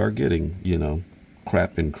maybe we are getting, you know,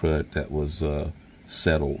 crap and crud that was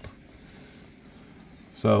settled.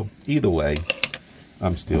 So either way,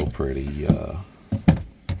 I'm still pretty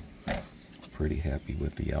happy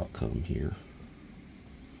with the outcome here.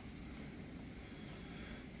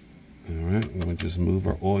 All right, we're gonna just move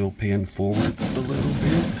our oil pan forward a little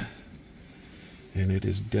bit, and it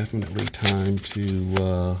is definitely time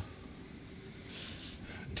to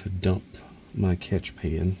dump my catch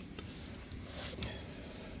pan.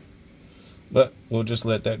 But we'll just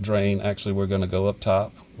let that drain. Actually, we're going to go up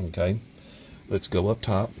top. Okay, let's go up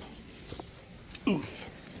top. Oof.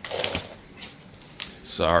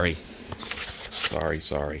 Sorry.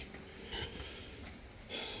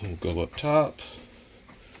 We'll go up top.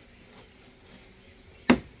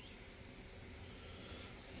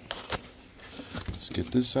 Let's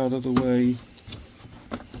get this out of the way.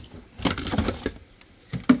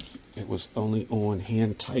 It was only on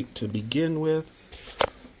hand tight to begin with.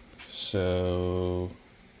 So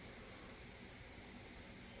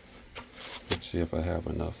let's see if I have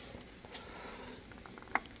enough.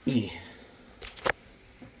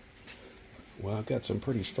 Well, I've got some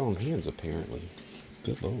pretty strong hands apparently.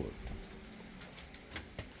 Good Lord.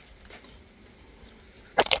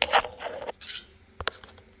 Let's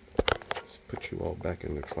put you all back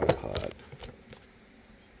in the tripod.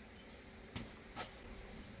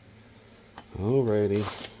 Alrighty.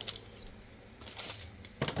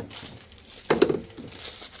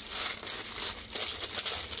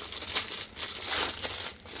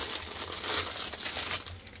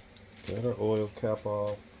 Get our oil cap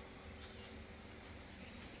off.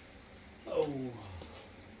 Oh.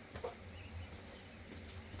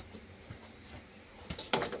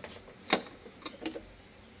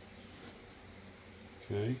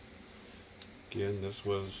 Okay. Again, this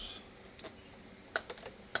was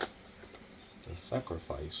the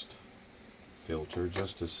sacrificed filter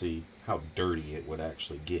just to see how dirty it would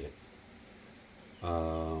actually get.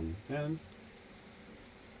 And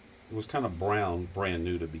it was kind of brown, brand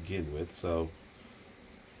new to begin with, so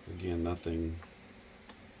again, nothing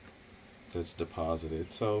that's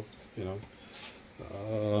deposited. So, you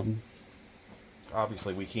know,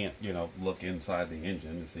 obviously we can't, you know, look inside the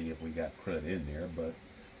engine to see if we got crud in there, but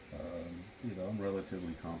you know, I'm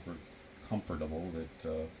relatively comfortable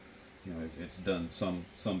that you know, it's done some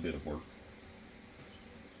bit of work.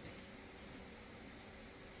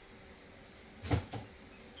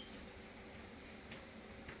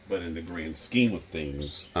 But in the grand scheme of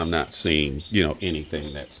things, I'm not seeing, you know,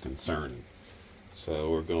 anything that's concerning.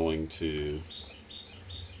 So we're going to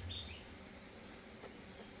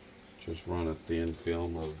just run a thin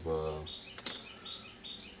film of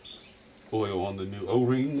oil on the new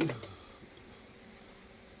O-ring.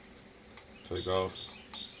 Take off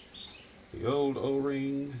the old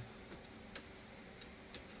O-ring.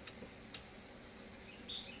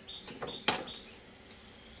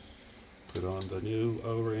 Put on the new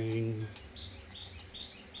O-ring.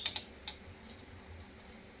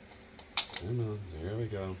 Come on, there we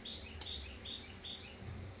go.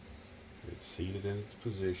 It's seated in its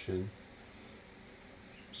position.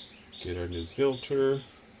 Get our new filter.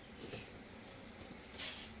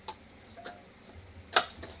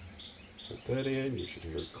 Put that in, you should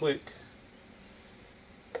hear it click.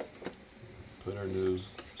 Put our new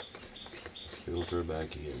filter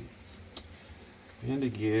back in. And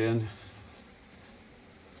again,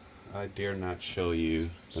 I dare not show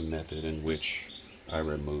you the method in which I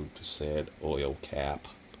removed said oil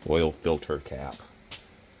filter cap.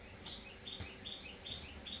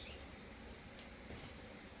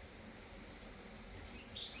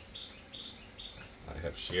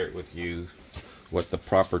 have shared with you what the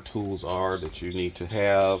proper tools are that you need to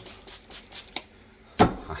have.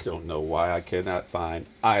 I don't know why I cannot find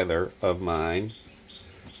either of mine,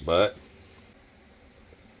 but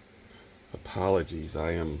apologies,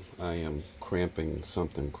 I am cramping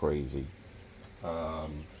something crazy. But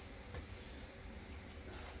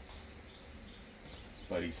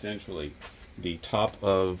essentially, the top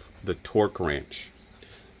of the torque wrench,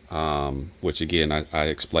 which again I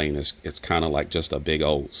explained is it's kind of like just a big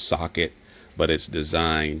old socket, but it's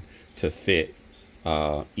designed to fit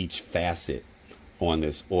each facet on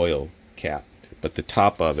this oil cap. But the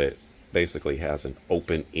top of it basically has an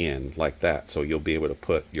open end like that, so you'll be able to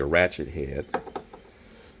put your ratchet head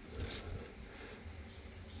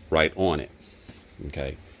right on it.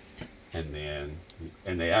 Okay, and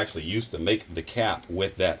they actually used to make the cap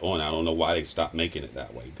with that on. I don't know why they stopped making it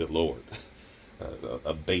that way. Good Lord.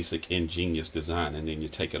 A basic ingenious design, and then you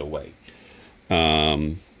take it away.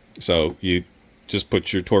 So you just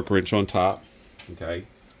put your torque wrench on top, okay,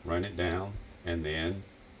 run it down, and then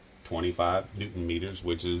 25 Newton meters,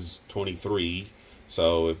 which is 23.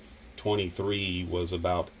 So if 23 was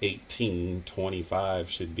about 18, 25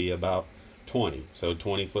 should be about 20. So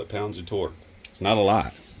 20 foot-pounds of torque. It's not a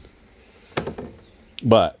lot.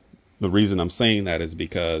 But the reason I'm saying that is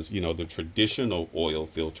because, you know, the traditional oil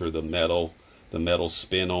filter, the metal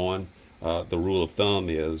spin on, the rule of thumb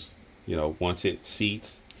is, you know, once it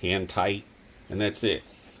seats, hand tight, and that's it.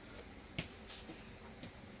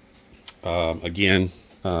 Again,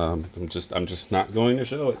 I'm just not going to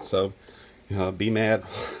show it, so be mad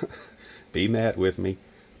be mad with me,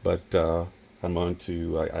 but I'm on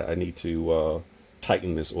to I need to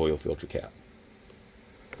tighten this oil filter cap.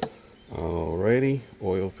 Alrighty,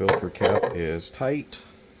 oil filter cap is tight.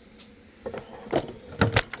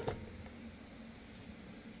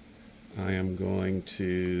 I am going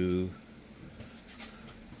to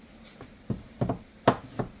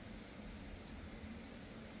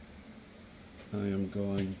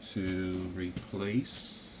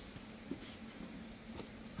replace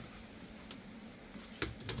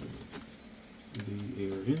the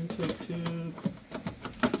air intake tube.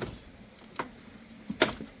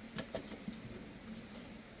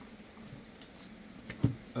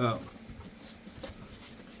 Oh,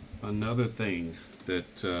 another thing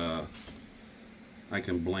that I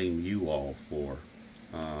can blame you all for,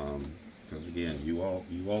 because again, you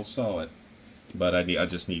all saw it, but I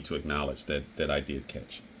just need to acknowledge that I did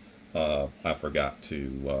catch. I forgot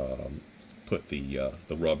to put the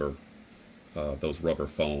rubber, those rubber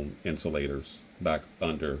foam insulators back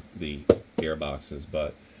under the air boxes.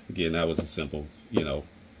 But again, that was a simple, you know,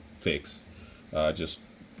 fix. Just,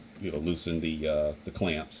 you know, loosened the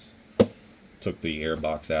clamps, took the air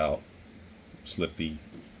box out, slipped the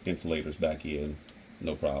insulators back in,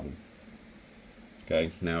 no problem.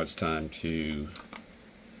 Okay, now it's time to...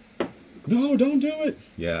 No, don't do it.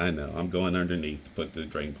 Yeah, I know. I'm going underneath to put the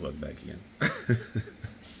drain plug back in.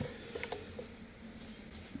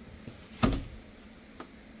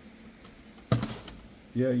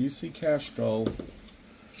 Yeah, you see Castrol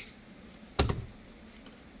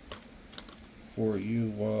for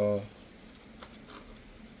you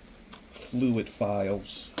fluid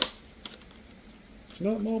files. It's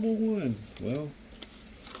not Mobile One. Well,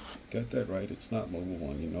 got that right. It's not Mobile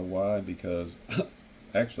One. You know why? Because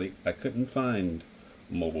actually, I couldn't find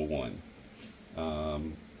Mobile One.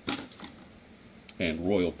 And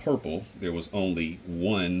Royal Purple, there was only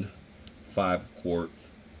one 5-quart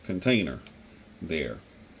container there.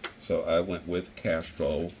 So I went with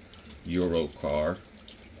Castrol Eurocar.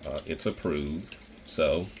 It's approved.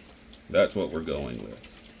 So that's what we're going with.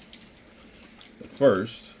 But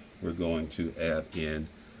first, we're going to add in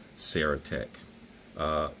Ceratec.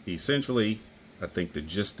 Essentially, I think the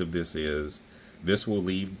gist of this is this will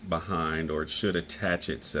leave behind, or it should attach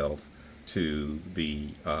itself to the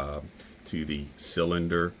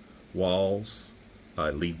cylinder walls,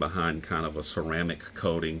 leave behind kind of a ceramic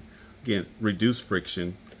coating. Again, reduce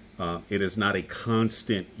friction. It is not a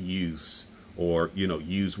constant use, or, you know,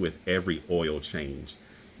 use with every oil change.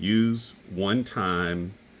 Use one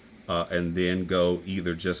time and then go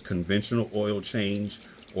either just conventional oil change,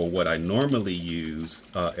 or what I normally use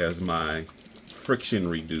as my friction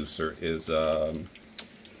reducer is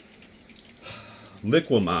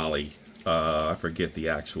Liquimoly. I forget the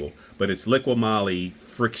actual, but it's Liquimoly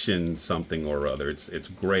friction something or other. It's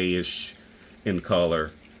grayish in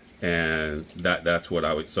color, and that's what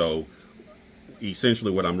I would. So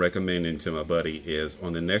essentially what I'm recommending to my buddy is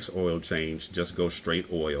on the next oil change, just go straight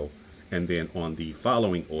oil, and then on the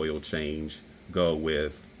following oil change, go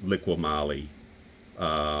with Liquimoly.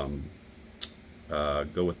 Go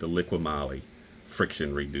with the Liquimoly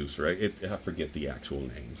friction reducer. I forget the actual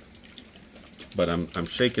name, but I'm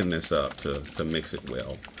shaking this up to mix it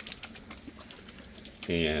well.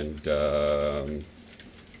 And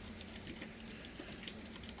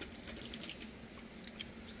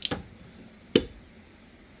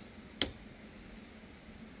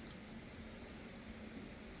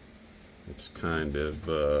it's kind of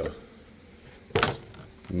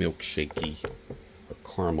milkshakey or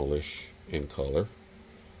caramelish in color,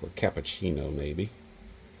 or cappuccino maybe.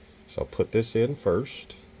 So I'll put this in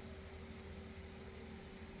first.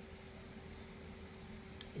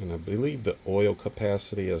 And I believe the oil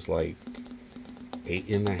capacity is like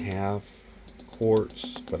 8.5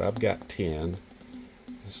 quarts, but I've got 10.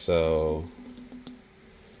 So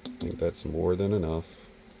I think that's more than enough.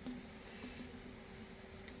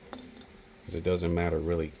 Because it doesn't matter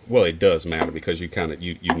really. Well, it does matter because you kind of,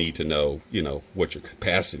 you need to know, what your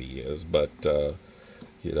capacity is. But,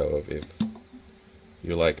 if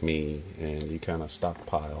you're like me and you kind of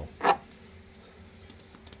stockpile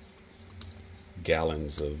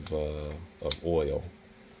gallons of oil,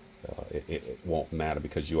 it won't matter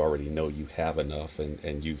because you already know you have enough,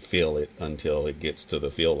 and you fill it until it gets to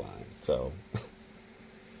the fill line. So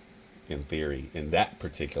in theory, in that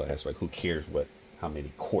particular aspect, who cares how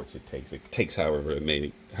many quarts it takes? It takes however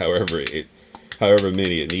many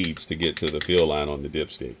it needs to get to the fill line on the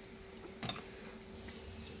dipstick.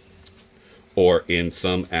 Or in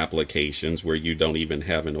some applications where you don't even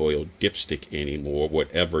have an oil dipstick anymore,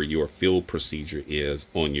 whatever your fill procedure is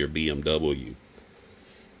on your BMW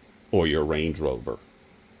or your Range Rover,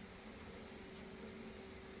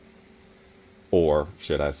 or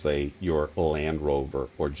should I say your Land Rover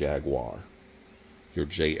or Jaguar, your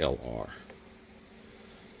JLR.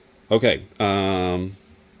 Okay,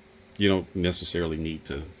 you don't necessarily need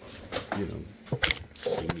to,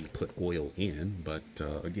 see me put oil in, but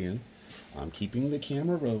again, I'm keeping the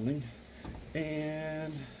camera rolling,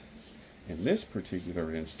 and in this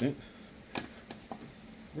particular instant,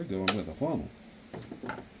 we're going with a funnel.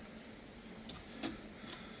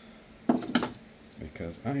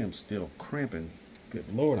 Because I am still cramping. Good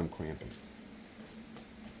Lord, I'm cramping.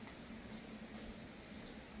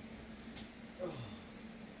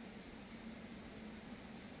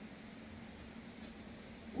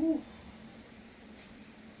 Ooh.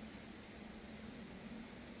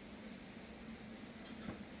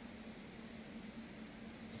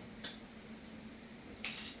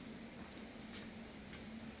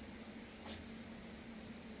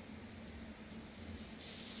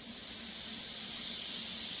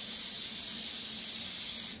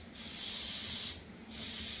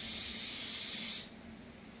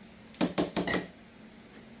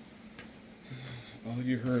 All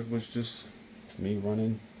you heard was just me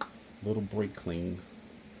running a little brake clean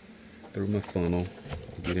through my funnel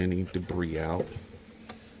to get any debris out,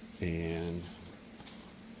 and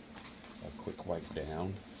a quick wipe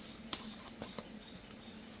down.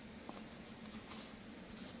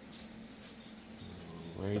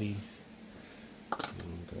 Alrighty,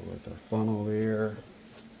 go with our funnel there.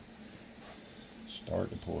 Start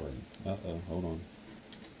the pouring. Hold on.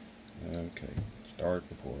 Okay, start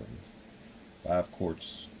the pouring. 5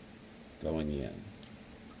 quarts going in.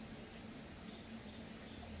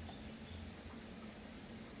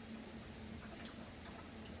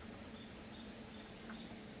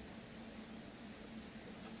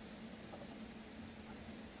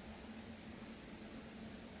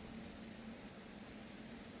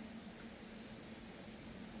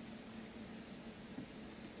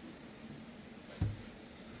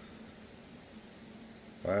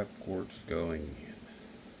 Five quarts going in.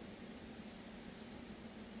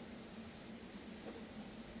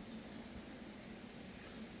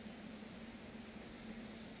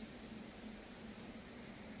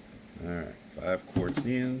 All right, 5 quarts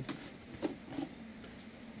in.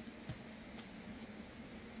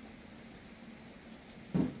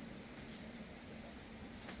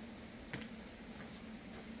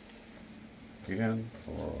 Again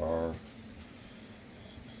for our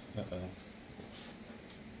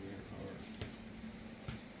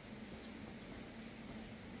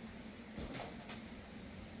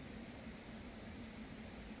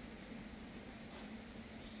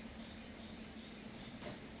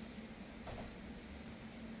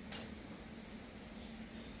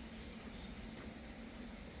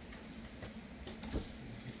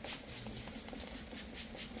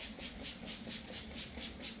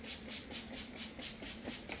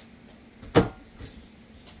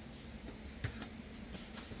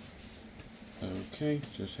okay,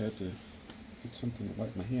 just had to get something to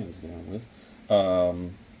wipe my hands down with.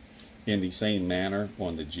 In the same manner,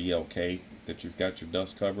 on the GLK that you've got your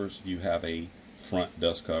dust covers, you have a front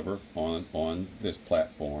dust cover on this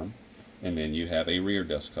platform, and then you have a rear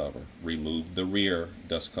dust cover. Remove the rear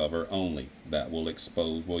dust cover only. That will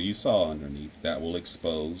expose, well, you saw underneath, that will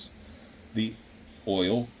expose the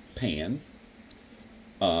oil pan.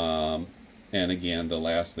 And again, the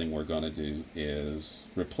last thing we're going to do is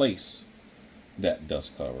replace that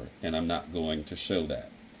dust cover, and I'm not going to show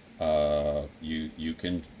that. You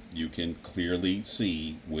can clearly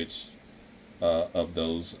see which of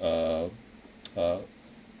those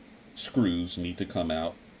screws need to come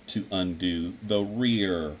out to undo the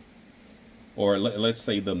rear, or let's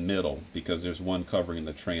say the middle, because there's one covering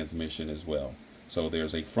the transmission as well. So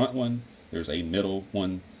there's a front one, there's a middle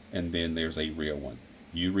one, and then there's a rear one.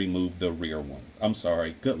 You remove the rear one. I'm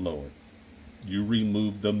sorry, good Lord. You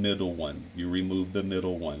remove the middle one. You remove the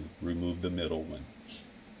middle one. Remove the middle one.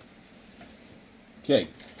 Okay,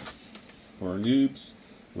 for noobs,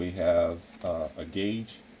 we have a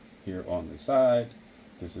gauge here on the side.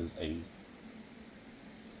 This is a,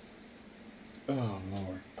 oh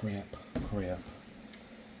Lord, crap. Ay,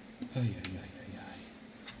 ay, ay, ay, ay.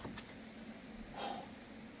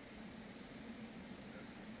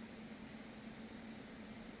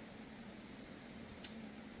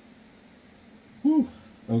 Whew.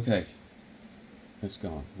 Okay, it's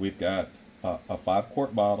gone. We've got a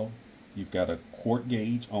 5-quart bottle. You've got a quart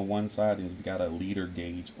gauge on one side, and you've got a liter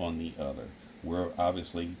gauge on the other. We're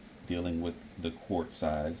obviously dealing with the quart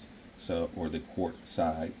size, or the quart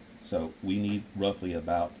side. So we need roughly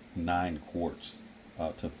about 9 quarts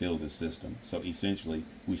to fill the system. So essentially,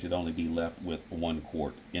 we should only be left with 1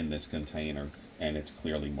 quart in this container, and it's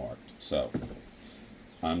clearly marked. So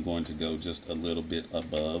I'm going to go just a little bit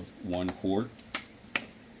above 1 quart.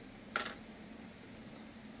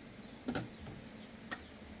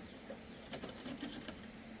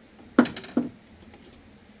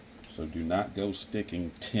 So do not go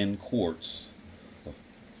sticking 10 quarts of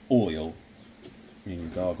oil in your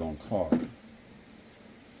doggone car.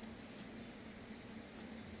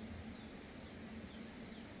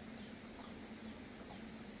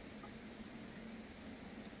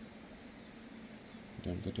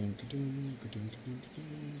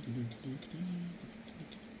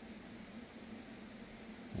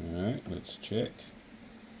 All right, let's check.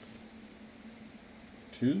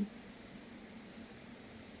 2.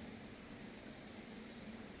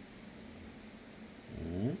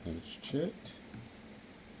 All right, let's check.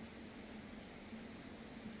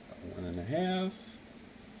 1.5.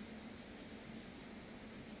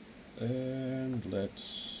 And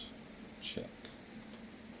let's check.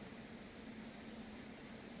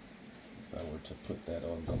 If I were to put that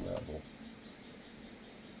on the level,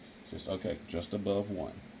 just above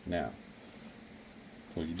 1. Now,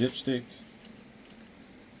 for your dipstick,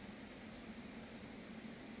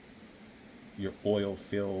 your oil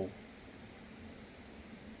fill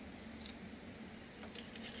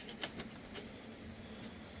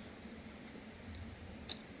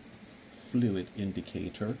fluid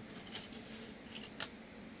indicator.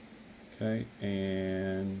 Okay,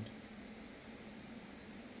 and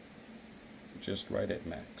just right at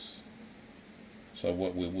max. So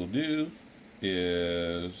what we will do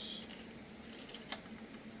is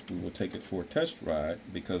we will take it for a test ride,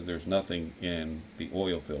 because there's nothing in the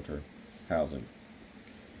oil filter housing.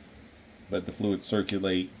 Let the fluid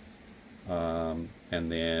circulate, and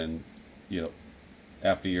then, you know,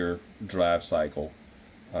 after your drive cycle,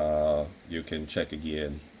 you can check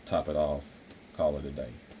again, top it off, call it a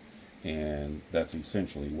day. And that's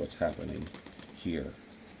essentially what's happening here.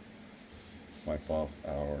 Wipe off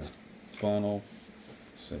our funnel,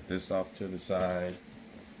 set this off to the side,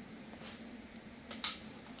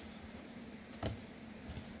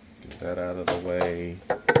 get that out of the way,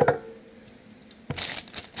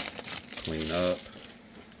 clean up,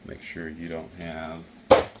 make sure you don't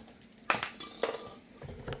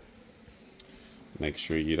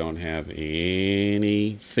have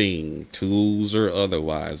anything, tools or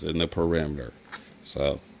otherwise, in the perimeter.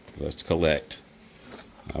 So let's collect.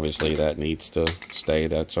 Obviously that needs to stay.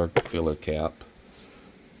 That's our filler cap.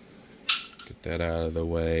 Get that out of the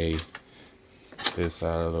way. This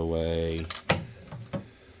out of the way.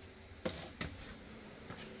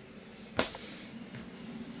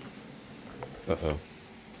 Uh-oh.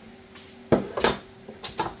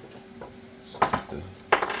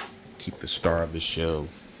 Keep the star of the show.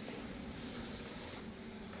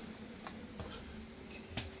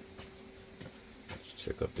 Let's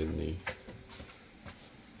check up in the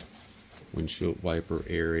windshield wiper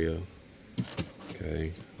area.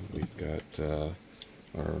 Okay, we've got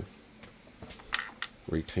our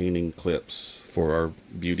retaining clips for our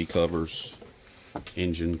beauty covers,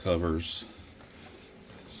 engine covers.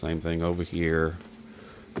 Same thing over here.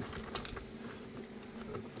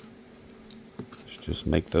 Let's just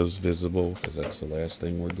make those visible because that's the last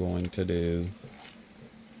thing we're going to do.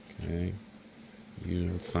 Okay,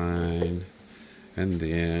 you're fine. And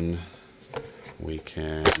then we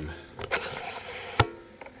can,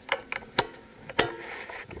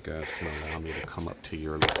 you guys can allow me to come up to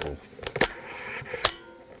your level.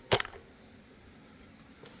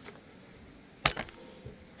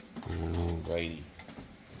 Alrighty.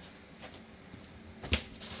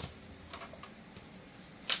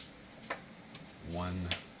 One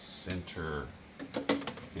center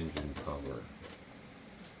engine cover.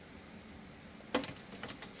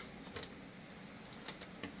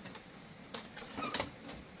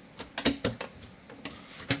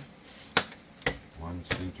 One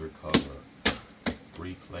center cover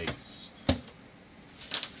replaced.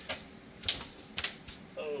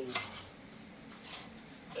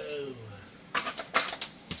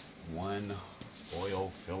 One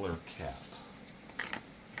oil filler cap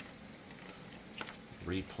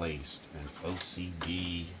replaced, and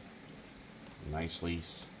OCD nicely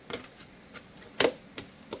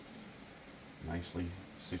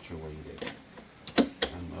situated.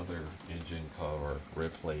 Another engine cover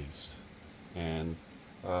replaced, and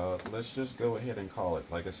let's just go ahead and call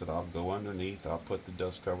it. Like I said, I'll go underneath, I'll put the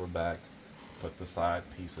dust cover back, put the side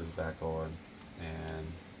pieces back on, and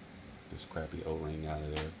this crappy O-ring out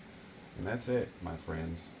of there, and that's it, my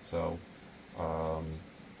friends. So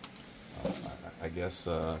I guess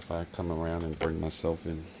if I come around and bring myself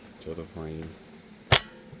into the frame,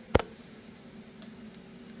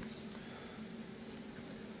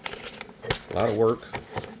 a lot of work,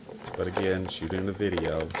 but again, shooting the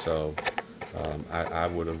video, so I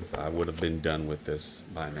would have been done with this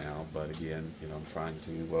by now. But again, you know, I'm trying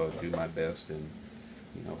to do my best and,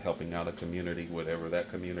 you know, helping out a community, whatever that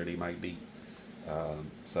community might be.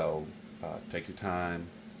 So take your time,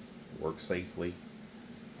 work safely,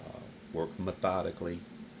 work methodically,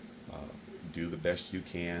 do the best you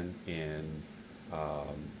can in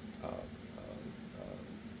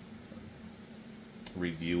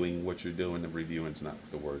reviewing what you're doing. The reviewing's not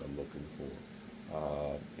the word I'm looking for.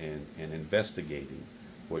 And investigating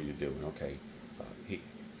what you're doing. Okay,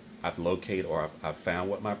 I've located, or I've found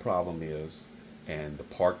what my problem is, and the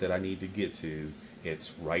part that I need to get to,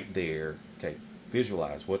 it's right there. Okay,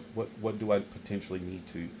 visualize what do I potentially need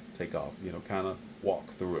to take off. You know, kind of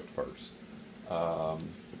walk through it first.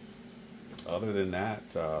 Other than that,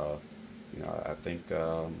 you know, I think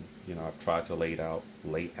you know, I've tried to lay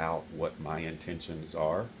out what my intentions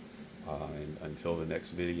are. And until the next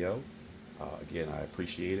video, again, I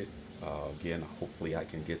appreciate it. Again, hopefully I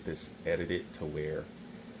can get this edited to where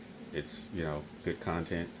it's, you know, good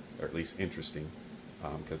content, or at least interesting,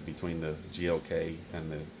 because between the GLK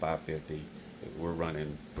and the 550, we're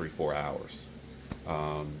running 3-4 hours.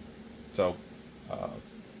 So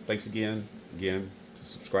thanks again to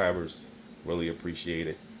subscribers, really appreciate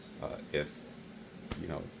it. If, you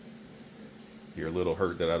know, you're a little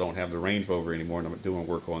hurt that I don't have the Range Rover anymore and I'm doing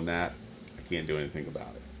work on that, I can't do anything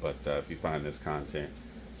about it. But if you find this content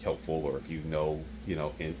helpful, or if you know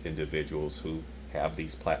individuals who have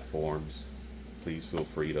these platforms, please feel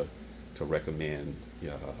free to recommend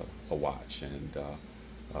a watch, and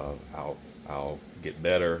I'll get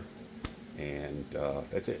better, and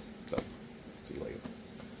that's it. So see you later.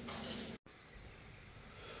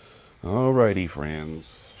 Alrighty,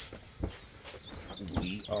 friends,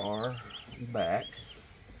 we are back.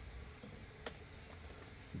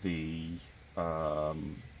 The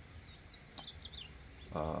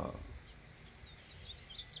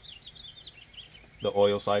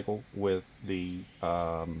oil cycle with the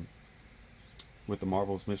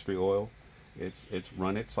Marvel's Mystery Oil, it's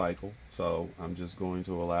run its cycle, so I'm just going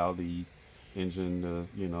to allow the engine to,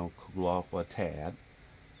 you know, cool off a tad,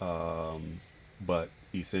 but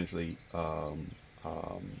essentially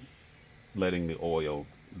letting the oil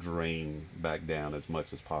drain back down as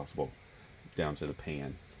much as possible down to the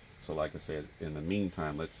pan. So like I said, in the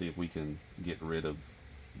meantime, let's see if we can get rid of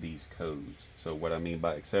these codes. So what I mean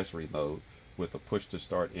by accessory mode, with a push to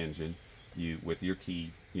start engine, you, with your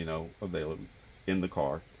key, you know, available in the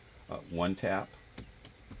car, one tap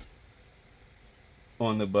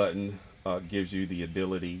on the button gives you the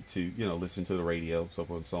ability to, you know, listen to the radio, so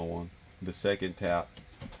forth and so on. The second tap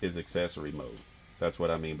is accessory mode. That's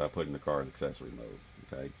what I mean by putting the car in accessory mode.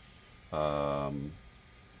 Okay.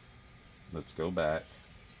 Let's go back.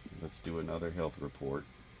 Let's do another health report.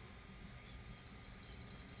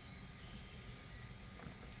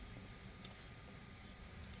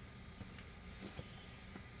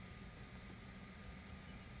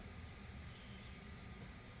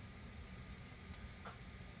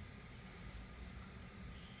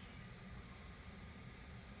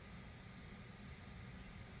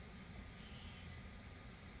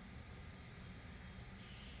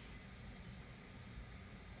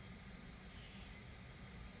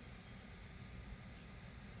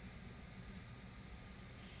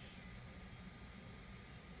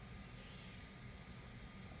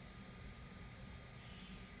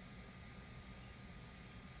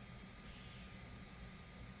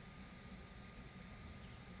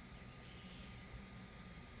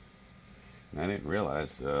 I didn't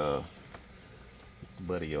realize,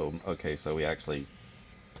 buddy, okay, so we actually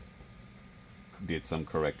did some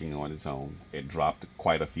correcting on its own. It dropped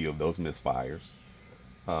quite a few of those misfires.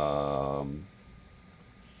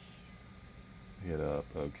 Hit up,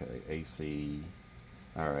 okay, AC.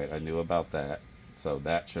 All right, I knew about that. So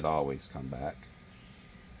that should always come back.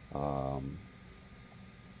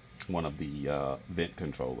 One of the vent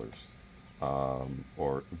controllers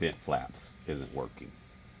or vent flaps isn't working.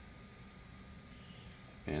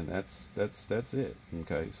 And that's it.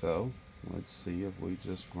 Okay, so let's see if we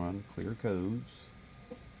just run clear codes.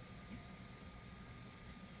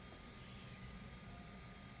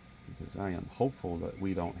 Because I am hopeful that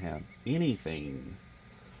we don't have anything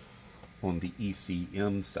on the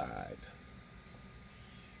ECM side.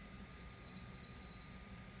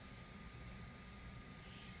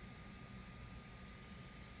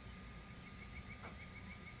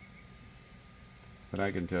 But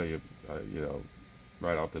I can tell you, you know,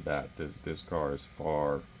 right off the bat, this car is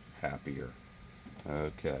far happier.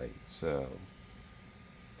 Okay, so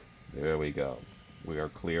there we go. We are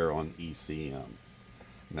clear on ECM.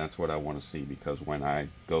 And that's what I want to see, because when I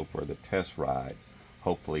go for the test ride,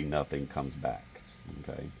 hopefully nothing comes back.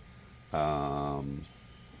 Okay.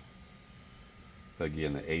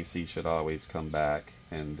 Again, the AC should always come back,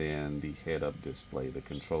 and then the head-up display, the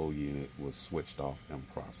control unit was switched off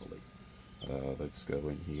improperly. Let's go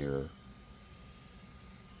in here.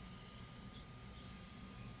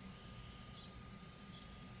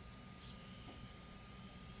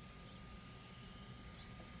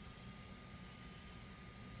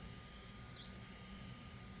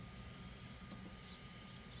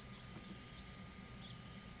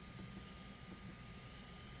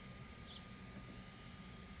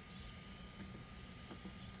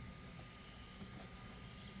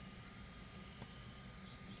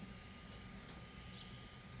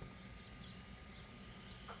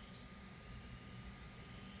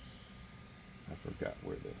 I forgot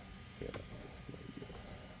where the head-up display is.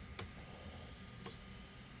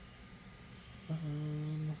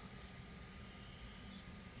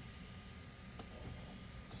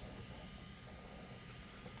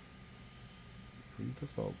 Read the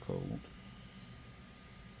fault code.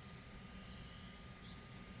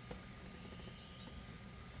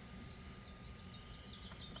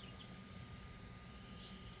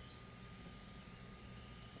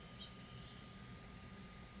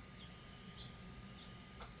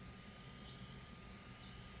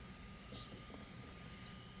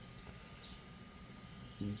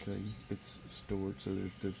 Okay, it's stored, so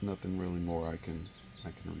there's nothing really more I can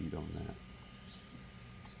read on that.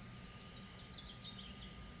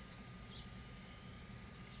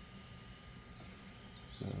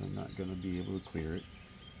 I'm not going to be able to clear it,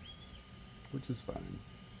 which is fine,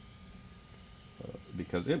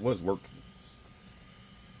 because it was working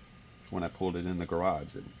when I pulled it in the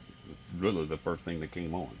garage. It was really the first thing that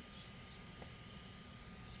came on.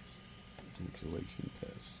 Actuation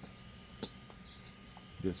test.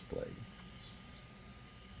 Display.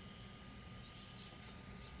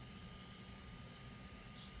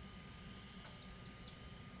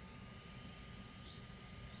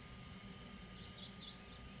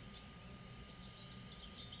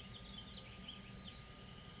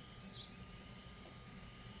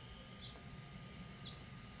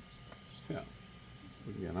 Yeah.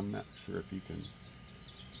 Again, I'm not sure if you can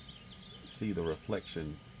see the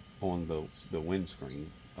reflection on the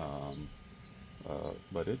windscreen,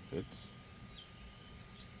 but it's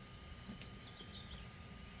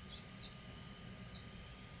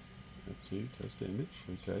F2 test image.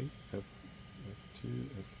 Okay, F2,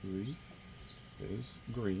 F3 is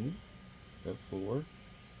green, F4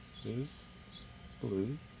 is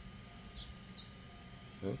blue,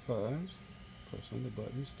 F5, press on the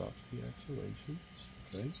button, stops the actuation.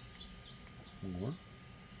 Okay, more,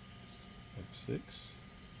 F6,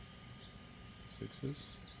 6 is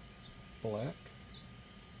black,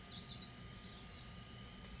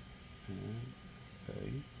 and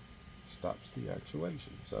A stops the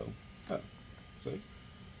actuation. So, see?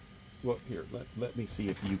 Well, here, let me see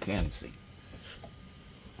if you can see.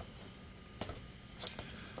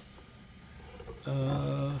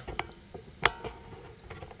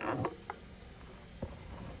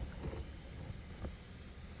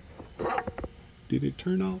 Did it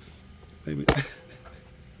turn off? Maybe.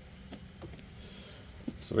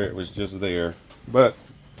 So it was just there. But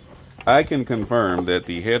I can confirm that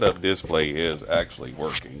the head-up display is actually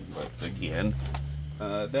working. But again,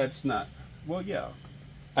 that's not... Well, yeah.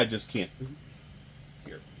 I just can't...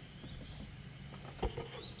 Here.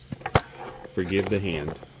 Forgive the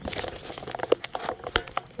hand.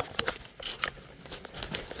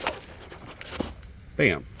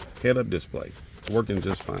 Bam, head-up display. It's working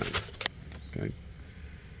just fine. Okay.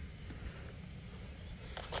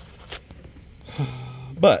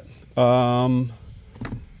 But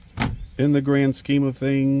in the grand scheme of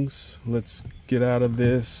things, let's get out of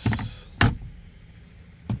this.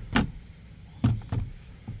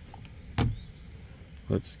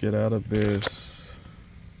 Let's get out of this.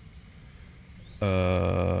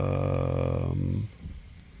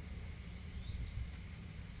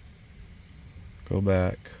 Go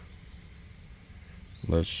back.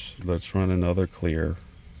 Let's run another clear.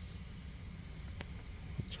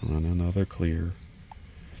 Let's run another clear.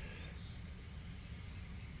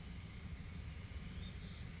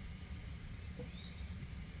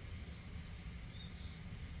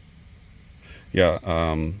 Yeah,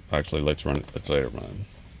 actually let's run it, let's let it run.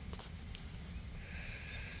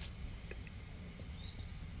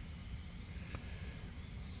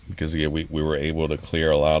 Because yeah, we were able to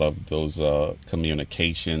clear a lot of those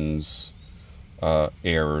communications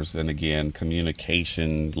errors. And again,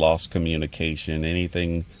 communication, lost communication,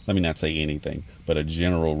 anything, let me not say anything, but a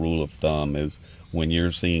general rule of thumb is when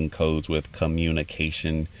you're seeing codes with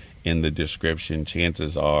communication in the description,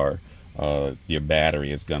 chances are your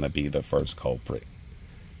battery is going to be the first culprit,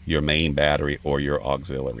 your main battery or your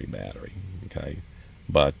auxiliary battery. Okay.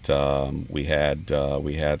 But we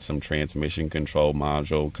had some transmission control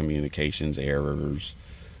module communications errors.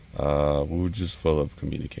 We were just full of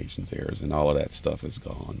communications errors, and all of that stuff is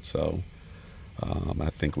gone. So I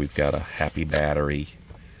think we've got a happy battery.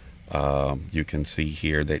 You can see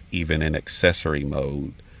here that even in accessory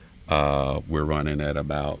mode, we're running at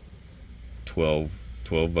about 12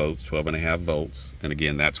 volts, 12.5 volts. And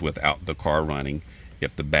again, that's without the car running.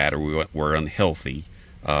 If the battery were unhealthy,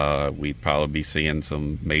 we'd probably be seeing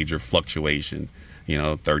some major fluctuation,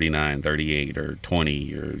 39, 38 or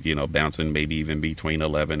 20, or bouncing maybe even between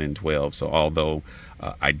 11 and 12. So although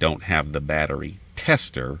I don't have the battery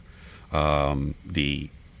tester, the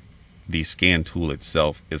scan tool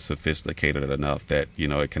itself is sophisticated enough that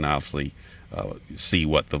it can obviously see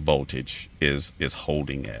what the voltage is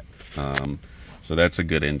holding at. So that's a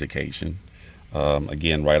good indication.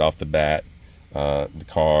 Again, right off the bat, the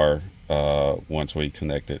car, once we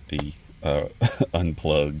connected the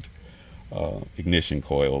unplugged ignition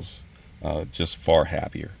coils, just far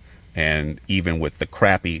happier. And even with the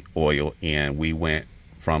crappy oil in, we went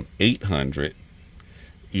from 800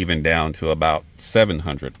 even down to about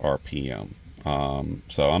 700 RPM.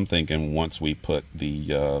 So I'm thinking once we put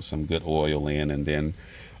the some good oil in, and then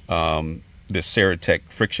the Ceratec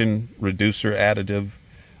friction reducer additive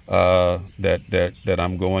that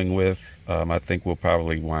I'm going with, I think we'll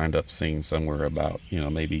probably wind up seeing somewhere about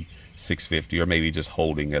maybe 650, or maybe just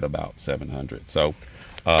holding at about 700. So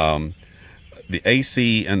the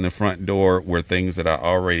AC and the front door were things that I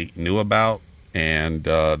already knew about, and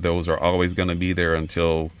those are always going to be there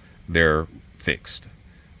until they're fixed.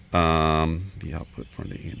 The output from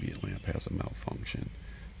the ambient lamp has a malfunction.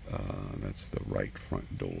 That's the right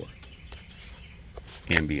front door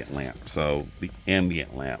ambient lamp. So the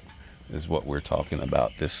ambient lamp is what we're talking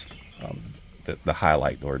about. This the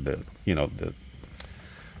highlight, or the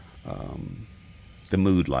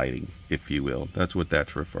mood lighting, if you will. That's what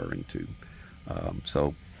that's referring to.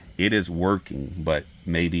 So it is working, but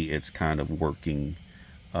maybe it's kind of working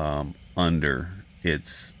under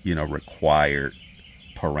its required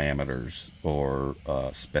parameters or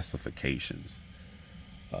specifications,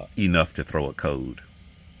 enough to throw a code.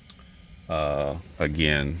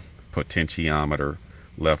 Again, potentiometer,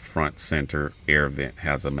 left front center air vent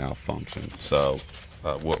has a malfunction. So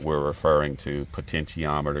what we're referring to,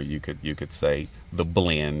 potentiometer, you could say the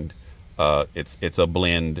blend. It's a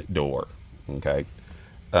blend door. Okay.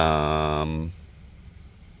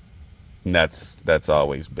 That's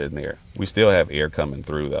always been there. We still have air coming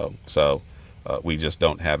through though, so we just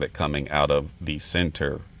don't have it coming out of the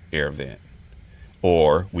center air vent.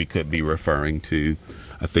 Or we could be referring to,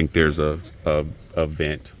 I think there's a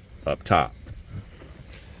vent up top.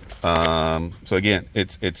 So again,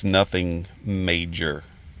 it's nothing major.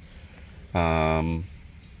 That's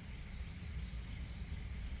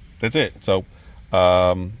it. So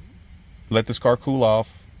let this car cool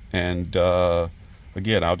off, and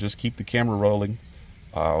again, I'll just keep the camera rolling.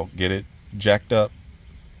 I'll get it jacked up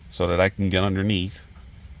so that I can get underneath,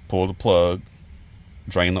 pull the plug,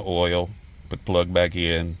 drain the oil, put plug back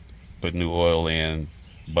in, put new oil in,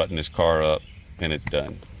 button this car up, and it's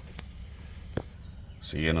done.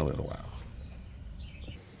 See you in a little while.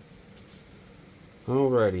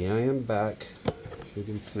 Alrighty, I am back. As you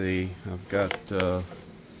can see, I've got the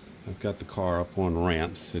car up on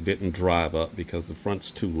ramps. It didn't drive up because the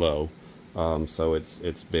front's too low. So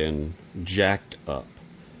it's been jacked up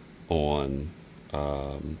on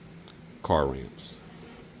car ramps.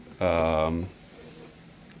 I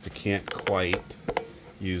can't quite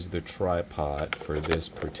use the tripod for this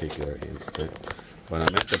particular instant, but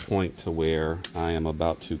I'm at the point to where I am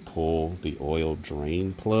about to pull the oil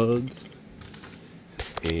drain plug,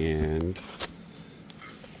 and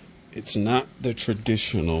it's not the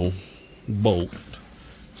traditional bolt,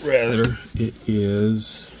 rather it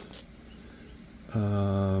is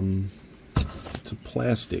it's a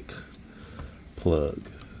plastic plug.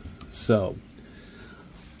 So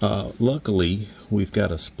luckily we've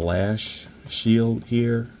got a splash shield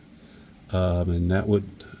here, and that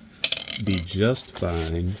would be just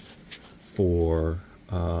fine for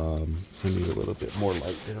I need a little bit more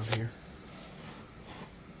light down here.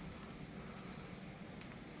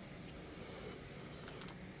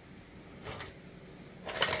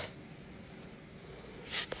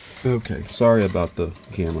 Okay, sorry about the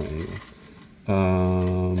camera angle.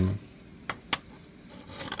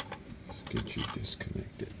 Let's get you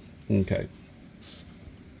disconnected. Okay.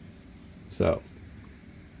 So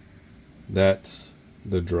that's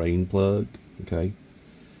the drain plug. Okay.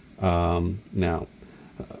 Now,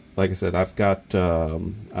 like I said, I've got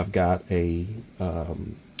a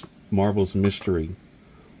Marvel's Mystery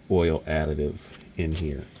oil additive in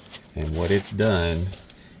here, and what it's done,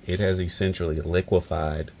 it has essentially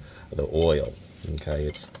liquefied the oil. Okay,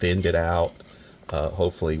 it's thinned it out.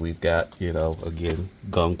 Hopefully we've got, you know, again,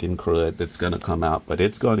 gunk and crud that's going to come out, but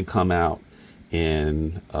it's going to come out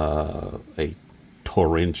in a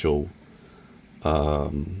torrential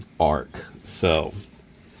arc. So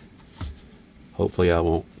hopefully I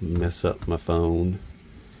won't mess up my phone.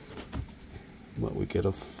 But we get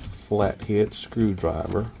a flathead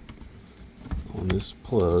screwdriver on this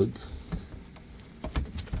plug.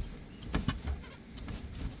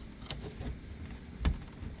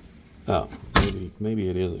 Oh, maybe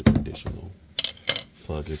it is a traditional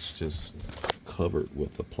plug. It's just covered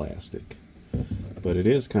with the plastic. But it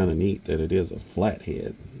is kind of neat that it is a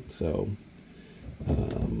flathead. So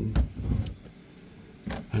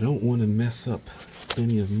I don't want to mess up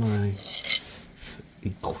any of my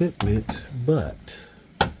equipment, but,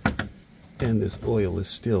 and this oil is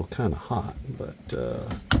still kind of hot, but good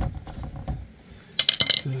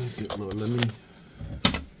Lord, let me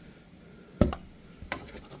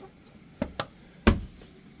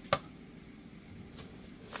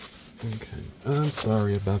okay, I'm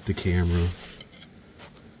sorry about the camera.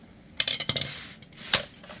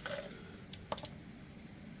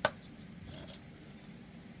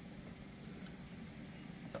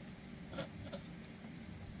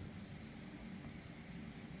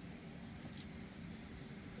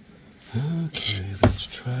 Okay, let's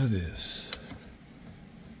try this.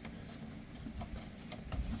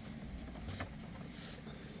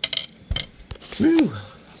 Whew.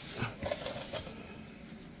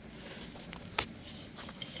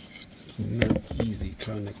 It's not easy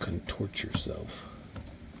trying to contort yourself.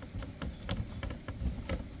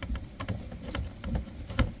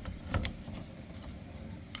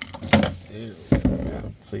 Ew. Yeah.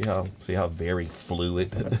 See how very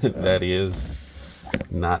fluid that is?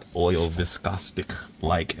 Not oil viscostic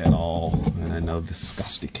like at all. And I know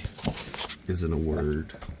viscostic isn't a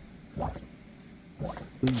word.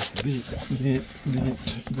 Vent, vent, vent,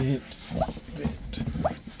 vent, vent,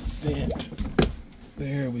 vent.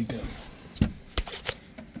 There we go.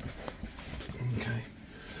 Okay.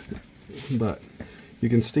 But you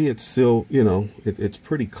can see it's still, you know, it's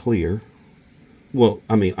pretty clear. Well,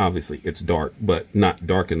 I mean, obviously it's dark, but not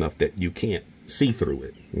dark enough that you can't see through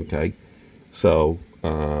it. Okay. So,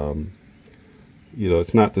 you know,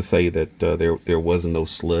 it's not to say that there wasn't no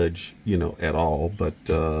sludge, you know, at all, but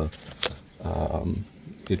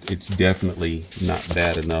it's definitely not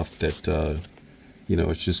bad enough that, you know,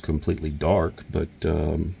 it's just completely dark. But,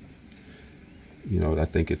 you know, I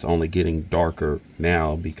think it's only getting darker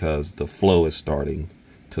now because the flow is starting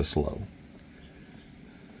to slow.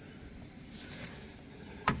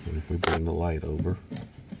 And if we bring the light over.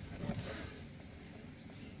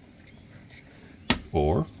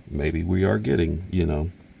 Or maybe we are getting, you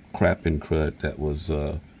know, crap and crud that was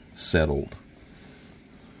settled.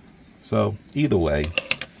 So either way,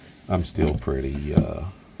 I'm still pretty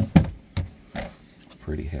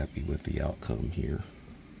happy with the outcome here.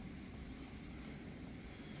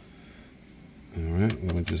 All right,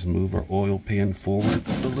 we're going to just move our oil pan forward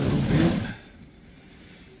a little bit.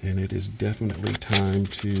 And it is definitely time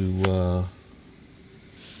to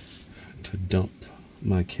dump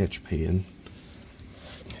my catch pan.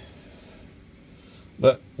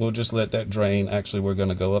 But we'll just let that drain. Actually, we're going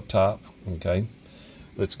to go up top, okay?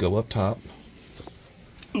 Let's go up top.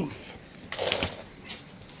 Oof.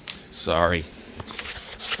 Sorry.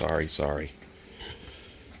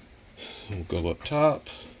 We'll go up top.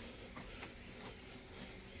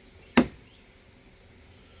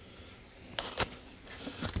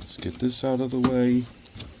 Let's get this out of the way.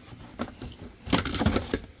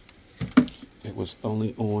 It was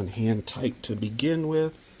only on hand tight to begin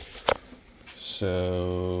with,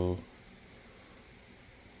 so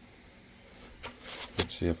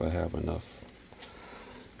let's see if I have enough.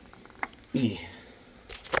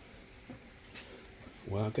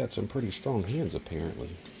 Well, I've got some pretty strong hands apparently.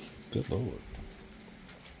 Good Lord.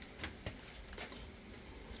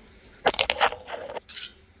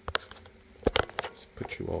 Let's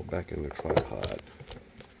put you all back in the tripod.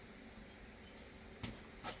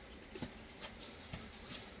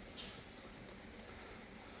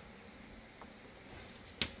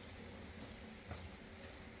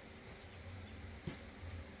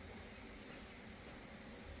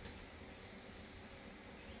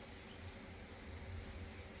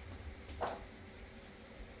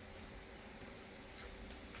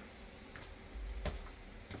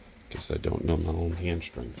 I don't know my own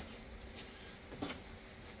hamstring.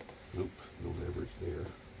 Nope, no leverage there.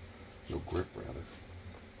 No grip, rather.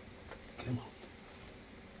 Come on.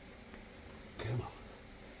 Come on.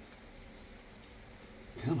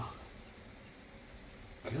 Come on.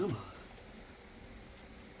 Come on.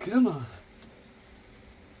 Come on.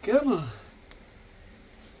 Come on.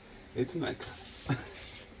 It's not coming.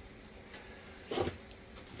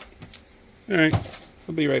 Alright,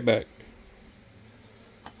 I'll be right back.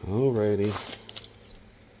 Alrighty.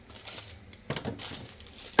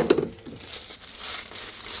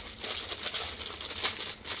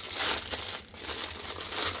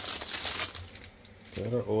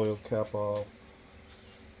 Got our oil cap off.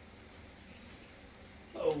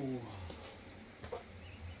 Oh.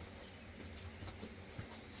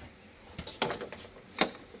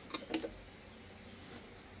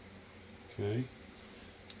 Okay.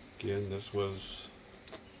 Again, this was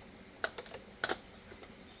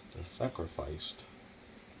sacrificed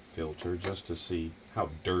filter just to see how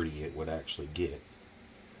dirty it would actually get,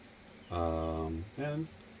 and it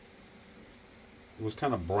was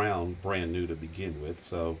kind of brown, brand new to begin with,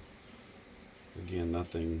 so again,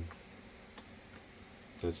 nothing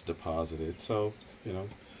that's deposited. So, you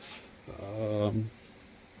know,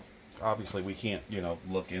 obviously we can't, you know,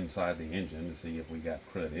 look inside the engine to see if we got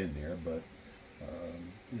crud in there, but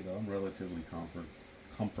you know, I'm relatively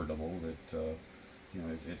comfortable that you know,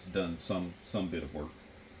 it's done some bit of work.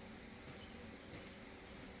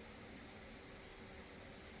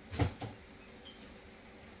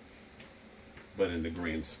 But in the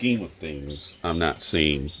grand scheme of things, I'm not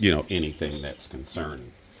seeing, you know, anything that's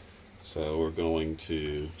concerning. So we're going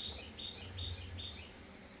to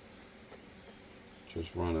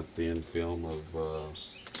just run a thin film of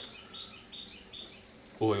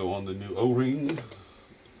oil on the new O-ring.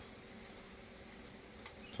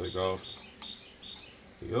 Take off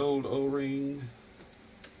the old O-ring.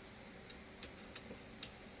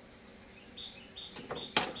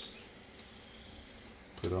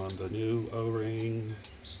 Put on the new O-ring.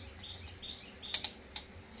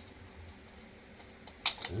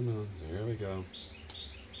 Come on, there we go.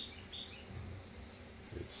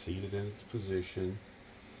 It's seated in its position.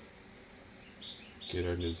 Get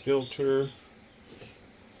our new filter.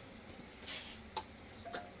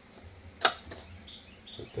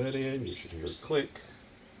 Put that in, you should hear it click.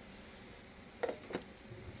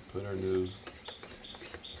 Put our new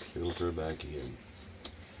filter back in.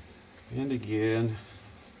 And again,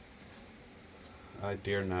 I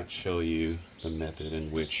dare not show you the method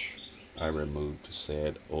in which I removed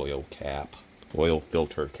said oil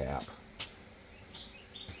filter cap.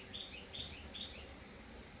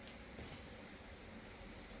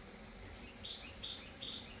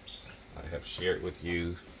 I have shared with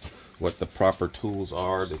you what the proper tools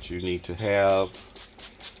are that you need to have.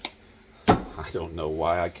 I don't know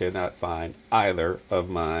why I cannot find either of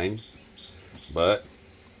mine, but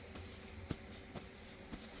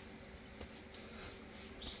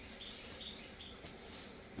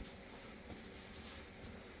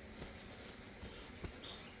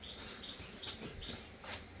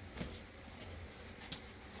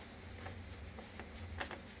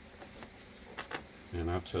and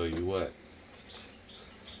I'll tell you what,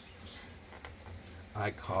 I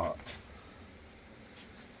caught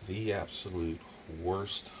the absolute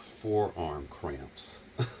worst forearm cramps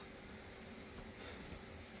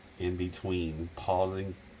in between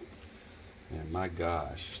pausing, and my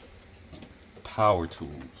gosh, power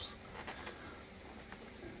tools.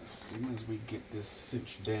 soon as we get this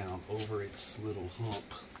cinched down over its little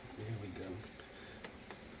hump, there we go.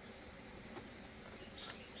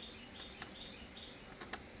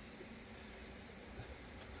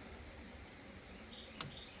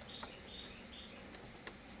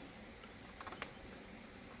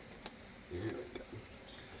 There we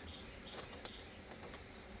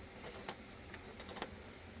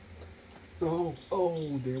go.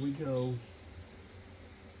 Oh, there we go.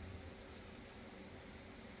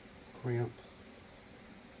 Cramp.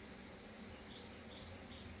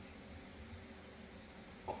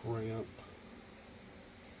 Cramp.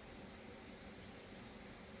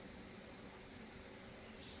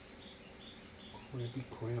 Crampy,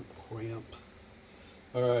 cramp, cramp.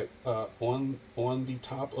 All right, on the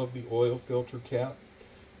top of the oil filter cap,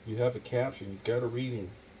 you have a caption. You've got a reading.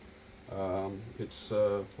 It's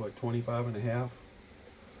like 25 and a half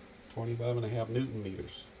Newton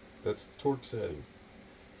meters. That's the torque setting.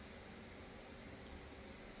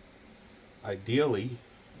 Ideally,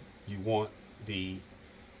 you want the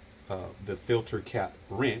filter cap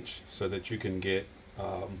wrench so that you can get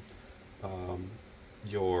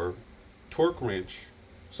your torque wrench.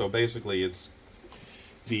 So basically, it's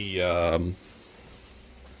the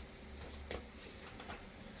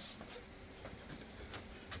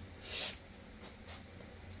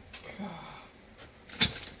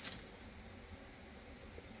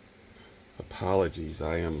apologies.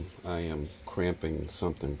 I am cramping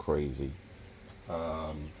something crazy.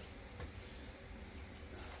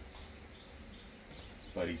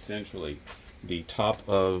 But essentially, the top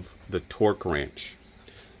of the torque wrench,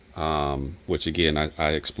 which again I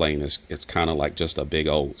explained this, it's kind of like just a big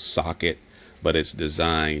old socket, but it's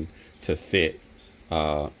designed to fit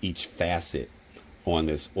each facet on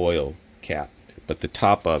this oil cap. But the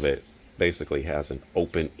top of it basically has an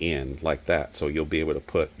open end like that, so you'll be able to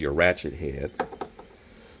put your ratchet head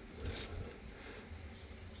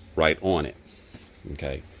right on it.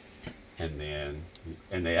 Okay, and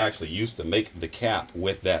they actually used to make the cap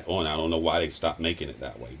with that on. I don't know why they stopped making it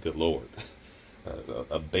that way. Good Lord.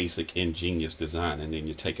 A basic ingenious design, and then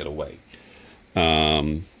you take it away.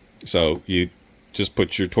 So you just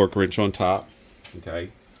put your torque wrench on top,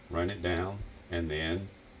 okay, run it down, and then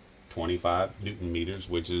 25 Newton meters,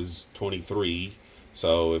 which is 23.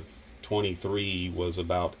 So if 23 was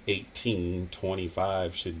about 18,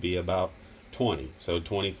 25 should be about 20. So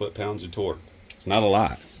 20 foot-pounds of torque. It's not a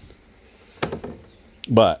lot.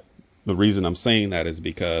 But the reason I'm saying that is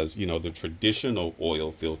because, you know, the traditional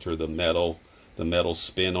oil filter, the metal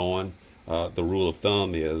spin on, the rule of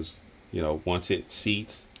thumb is, you know, once it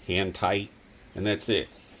seats, hand tight, and that's it.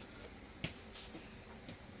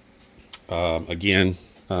 Again,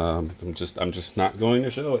 I'm just not going to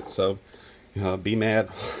show it. So be mad,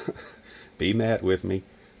 be mad with me,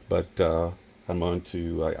 but I'm going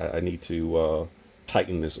to. I need to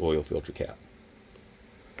tighten this oil filter cap.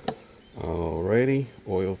 Alrighty,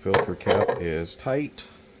 oil filter cap is tight.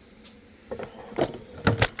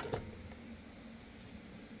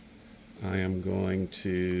 I am going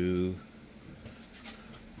to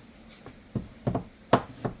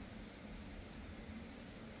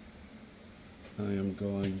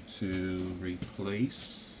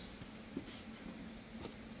replace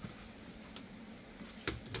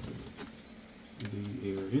the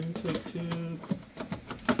air intake tube.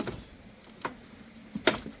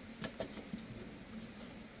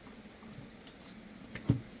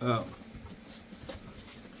 Oh,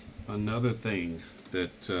 another thing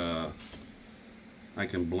that I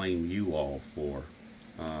can blame you all for,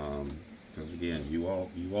 because again, you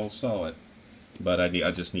all saw it, but I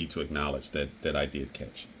just need to acknowledge that I did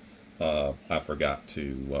catch. I forgot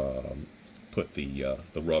to put the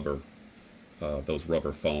rubber, those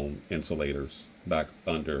rubber foam insulators back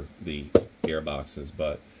under the air boxes.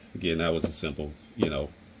 But again, that was a simple, you know,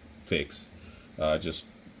 fix. Just,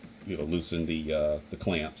 you know, loosened the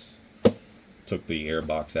clamps, took the air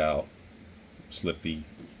box out, slipped the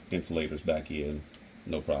insulators back in,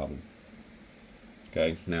 no problem.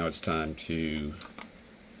 Okay, now it's time to.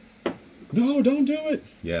 No, don't do it.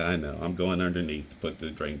 Yeah, I know. I'm going underneath to put the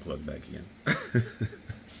drain plug back in.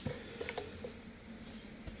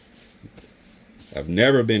 I've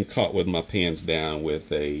never been caught with my pants down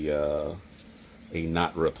with a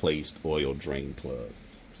not replaced oil drain plug.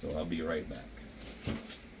 So I'll be right back.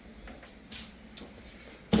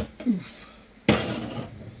 Oof.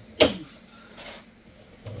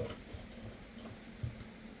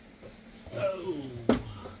 Oh.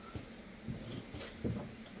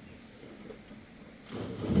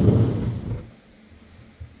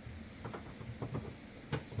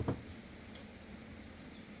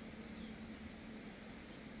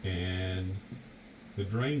 And the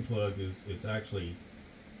drain plug is, it's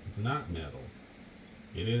not metal.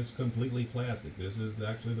 It is completely plastic. This is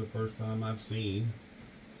actually the first time I've seen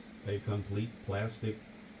a complete plastic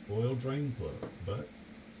oil drain plug,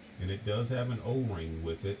 and it does have an O-ring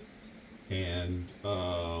with it, and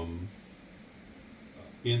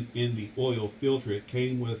in the oil filter it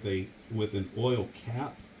came with an oil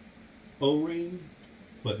cap O-ring,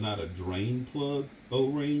 but not a drain plug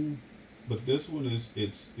O-ring. But this one is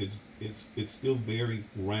it's still very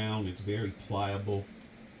round. It's very pliable.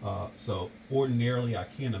 So ordinarily I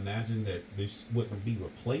can't imagine that this wouldn't be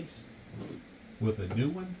replaced with a new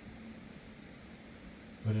one.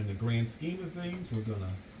 But in the grand scheme of things, we're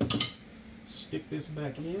gonna stick this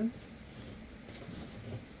back in.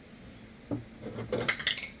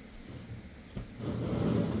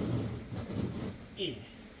 Yeah.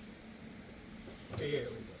 There we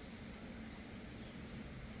go.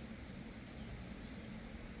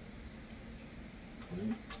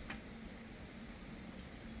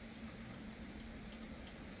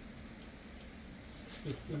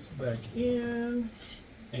 Put this back in,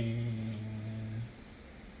 and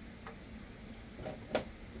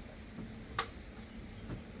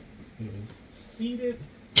it is seated.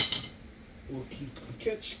 We'll keep the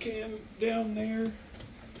catch cam down there,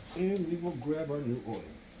 and we will grab our new oil.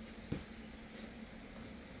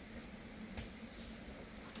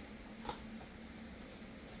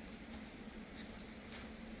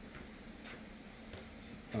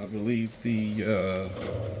 I believe the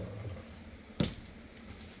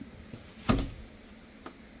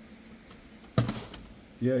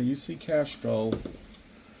yeah, you see Castrol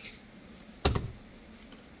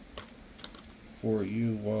for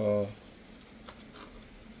you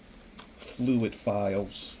fluid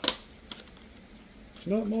files. It's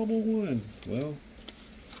not Mobile One. Well,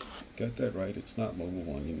 got that right. It's not Mobile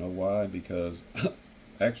One. You know why? Because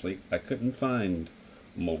actually I couldn't find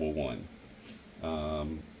Mobile One.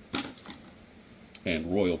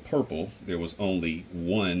 And Royal Purple, there was only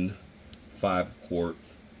one 5-quart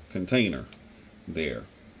container there.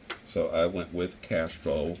 So I went with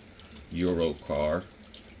Castrol Eurocar.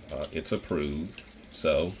 It's approved,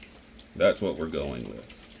 so that's what we're going with.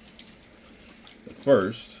 But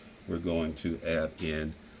first, we're going to add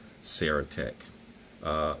in Ceratec.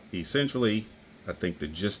 Essentially, I think the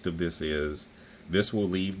gist of this is this will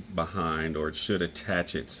leave behind, or it should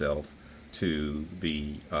attach itself to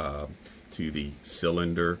the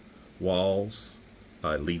cylinder walls,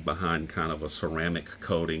 leave behind kind of a ceramic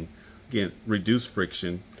coating. Again, reduce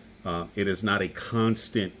friction. It is not a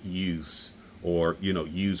constant use, or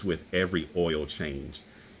use with every oil change.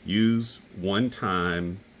 Use one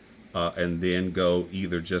time and then go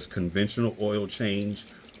either just conventional oil change,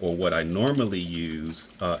 or what I normally use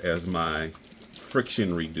as my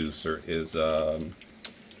friction reducer is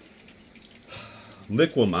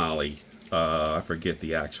Liquimoly. I forget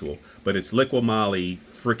the actual, but it's Liquimoly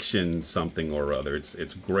friction something or other.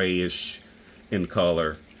 It's grayish in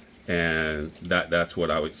color, and that's what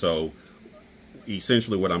I would. So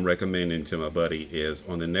essentially what I'm recommending to my buddy is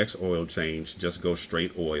on the next oil change, just go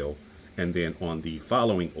straight oil, and then on the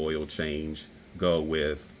following oil change, go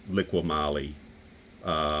with Liquimoly.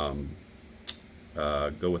 Go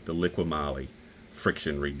with the Liquimoly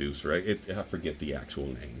friction reducer. I forget the actual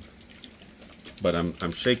name. But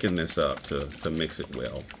I'm shaking this up to mix it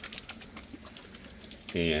well.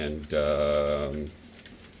 And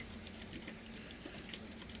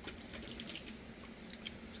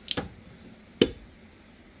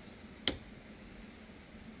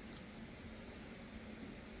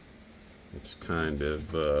it's kind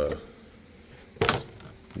of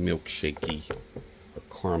milkshakey or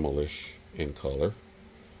caramelish in color,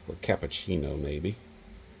 or cappuccino maybe.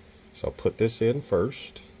 So I'll put this in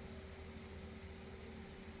first.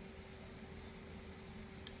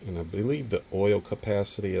 And I believe the oil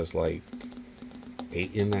capacity is like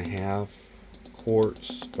 8.5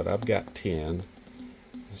 quarts, but I've got 10.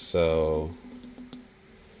 So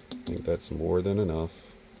I think that's more than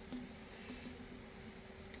enough.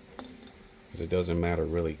 Because it doesn't matter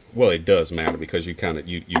really. Well, it does matter because you kind of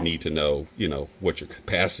you need to know, what your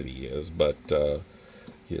capacity is. But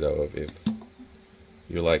if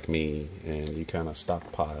you're like me and you kind of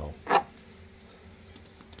stockpile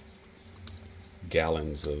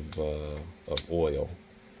gallons of oil,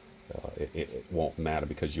 it won't matter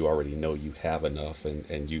because you already know you have enough,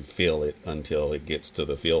 and you fill it until it gets to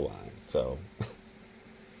the fill line. So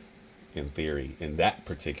in theory, in that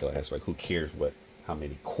particular aspect, who cares how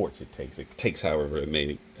many quarts it takes? It takes however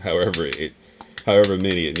many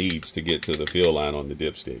it needs to get to the fill line on the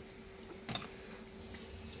dipstick.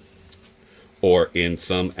 or in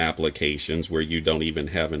some applications where you don't even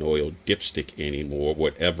have an oil dipstick anymore,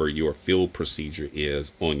 whatever your fill procedure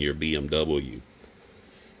is on your BMW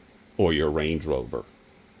or your Range Rover,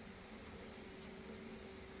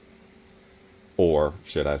 or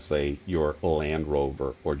should I say your Land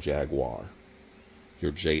Rover or Jaguar,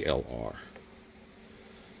 your JLR.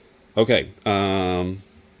 Okay,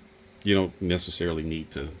 you don't necessarily need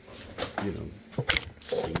to,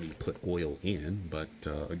 see me put oil in, but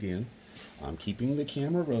again, I'm keeping the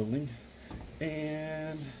camera rolling,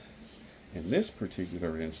 and in this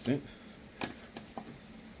particular instant,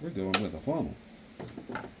 we're going with a funnel.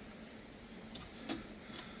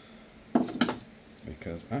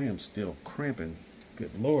 Because I am still cramping.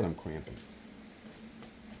 Good Lord, I'm cramping.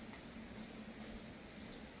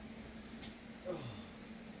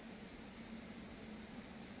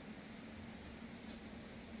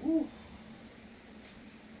 Ooh.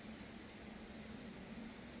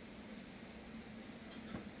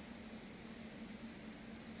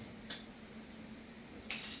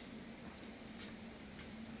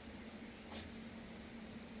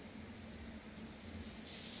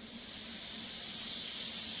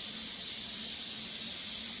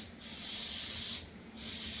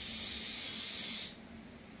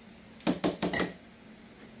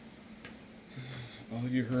 All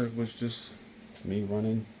you heard was just me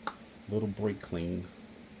running a little brake clean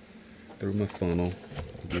through my funnel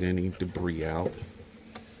to get any debris out,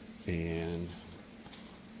 and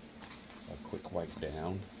a quick wipe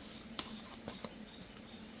down.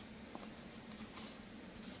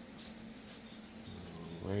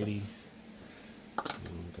 Alrighty,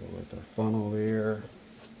 go with our funnel there.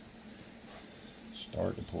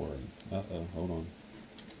 Start the pouring. Hold on.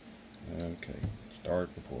 Okay, start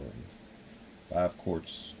the pouring. 5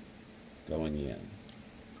 quarts going in.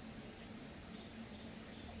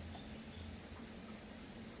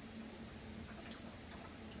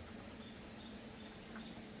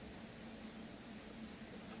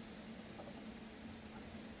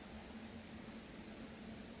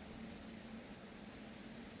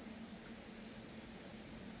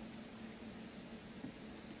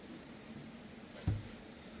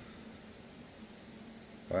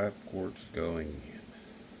 Five quarts going in.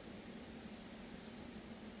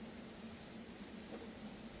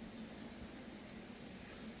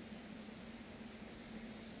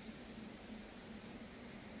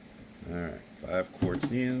 All right, 5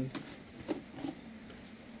 quarts in.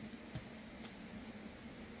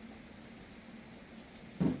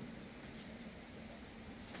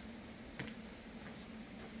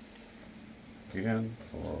 Again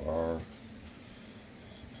for our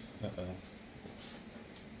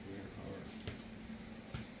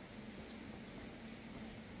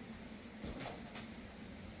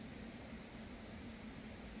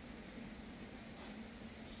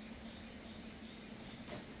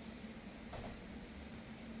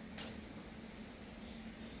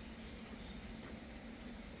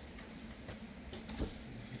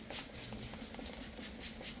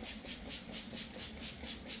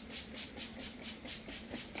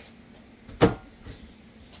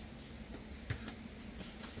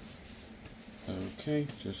okay,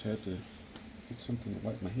 just had to get something to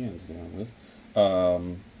wipe my hands down with.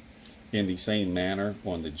 In the same manner,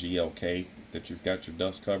 on the GLK that you've got your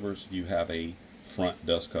dust covers, you have a front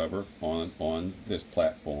dust cover on this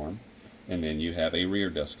platform, and then you have a rear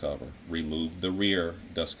dust cover. Remove the rear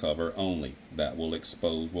dust cover only. That will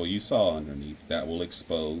expose, well, you saw underneath, that will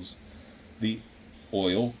expose the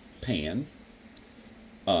oil pan.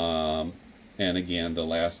 And again, the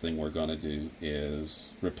last thing we're going to do is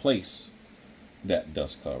replace that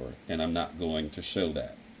dust cover, and I'm not going to show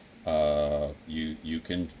that. You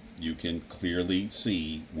can clearly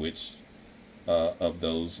see which of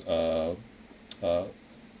those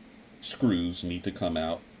screws need to come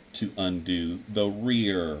out to undo the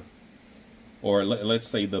rear, or let's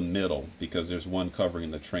say the middle, because there's one covering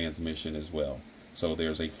the transmission as well. So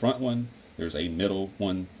there's a front one, there's a middle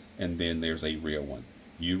one, and then there's a rear one.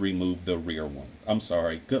 You remove the rear one. I'm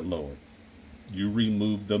sorry, good Lord. You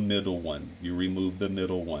remove the middle one. You remove the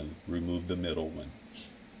middle one. Remove the middle one.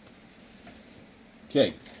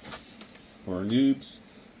 Okay. For our noobs,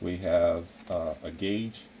 we have a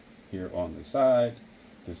gauge here on the side.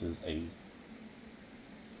 This is a,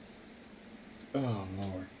 oh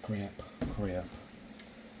Lord, crap. Ay,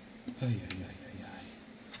 ay, ay, ay, ay.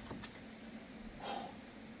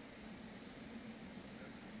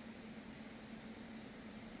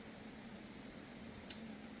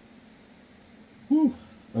 Whew.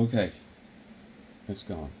 Okay, it's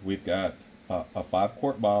gone. We've got a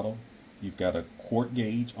 5-quart bottle. You've got a quart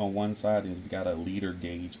gauge on one side, and you've got a liter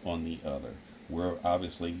gauge on the other. We're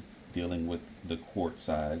obviously dealing with the quart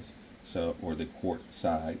size, so, or the quart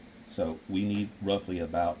side. So we need roughly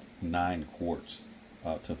about 9 quarts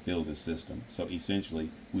to fill the system. So essentially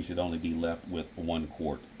we should only be left with 1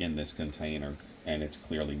 quart in this container, and it's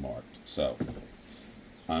clearly marked. So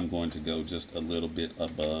I'm going to go just a little bit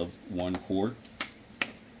above 1 quart.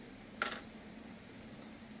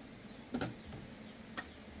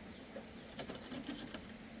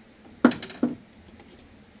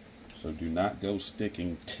 So do not go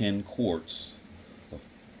sticking 10 quarts of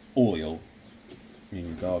oil in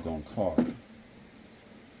your doggone car.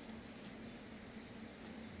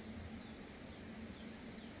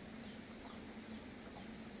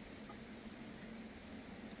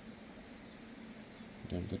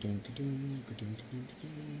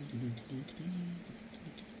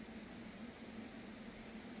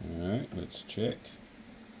 All right, let's check.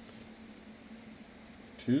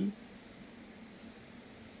 2.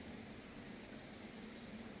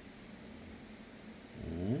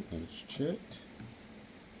 All right, let's check.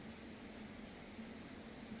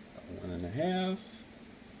 1.5.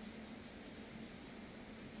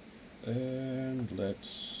 And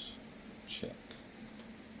let's check.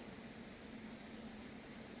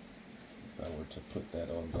 If I were to put that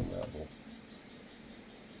on the level,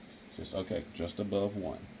 just okay, just above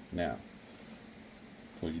 1. Now,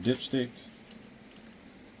 pull your dipstick,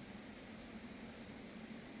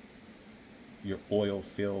 your oil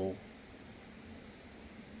fill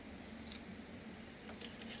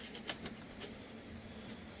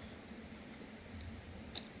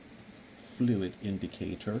fluid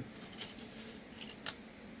indicator,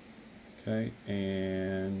 okay,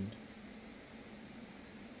 and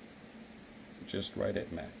just right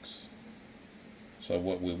at max. So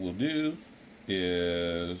what we will do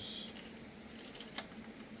is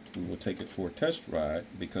we will take it for a test ride,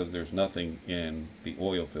 because there's nothing in the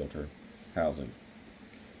oil filter housing.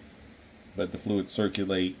 Let the fluid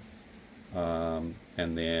circulate, and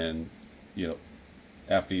then, you know,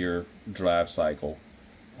 after your drive cycle,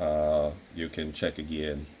 you can check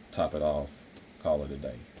again, top it off, call it a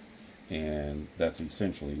day. And that's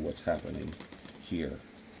essentially what's happening here.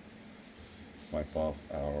 Wipe off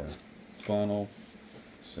our funnel,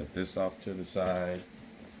 set this off to the side.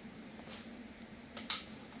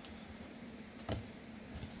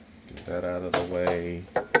 Get that out of the way.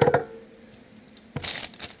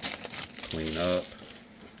 Clean up.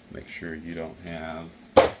 Make sure you don't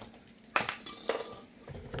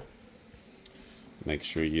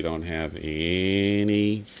have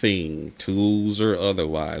anything, tools or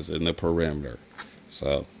otherwise, in the perimeter.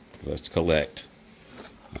 So let's collect.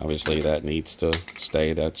 Obviously that needs to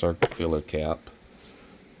stay. That's our filler cap.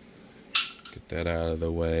 Get that out of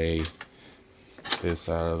the way. This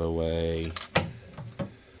out of the way.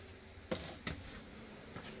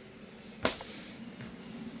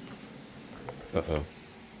 Uh-oh.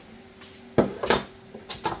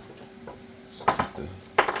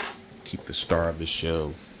 Keep the star of the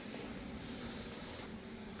show.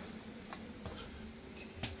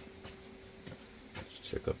 Let's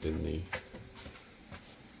check up in the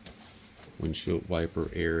windshield wiper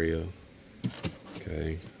area.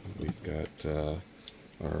 Okay, we've got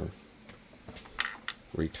our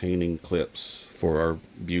retaining clips for our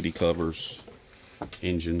beauty covers,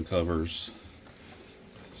 engine covers.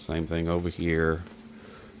 Same thing over here.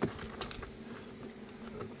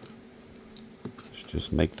 Let's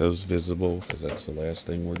just make those visible, because that's the last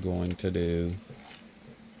thing we're going to do.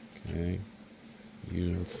 Okay,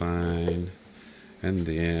 you are fine. And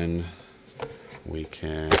then we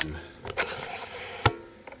can,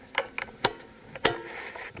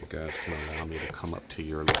 you guys can allow me to come up to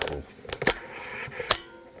your level.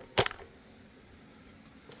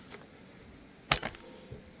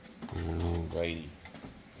 Alrighty.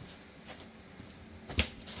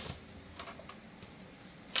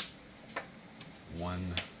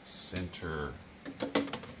 One center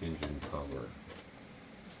engine cover.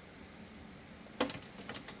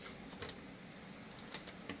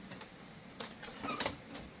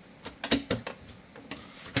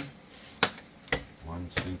 One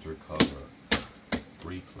center cover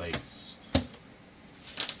replaced.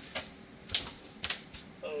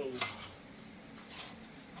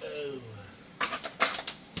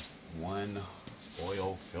 One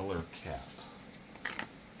oil filler cap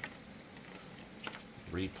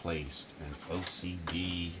replaced, and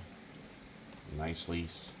OCD nicely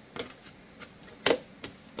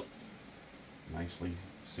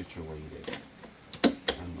situated.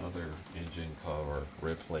 Another engine cover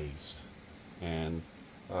replaced, and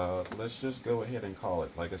let's just go ahead and call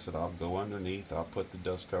it. Like I said, I'll go underneath, I'll put the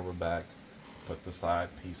dust cover back, put the side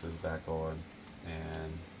pieces back on,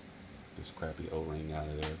 and this crappy O-ring out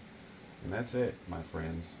of there. And that's it, my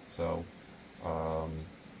friends. So I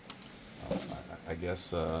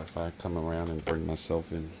guess if I come around and bring myself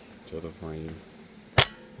into the frame.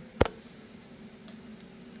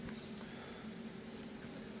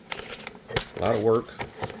 A lot of work,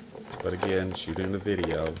 but again, shooting the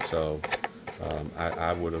video, so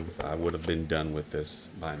I would have been done with this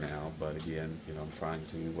by now. But again, you know, I'm trying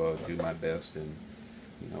to do my best and,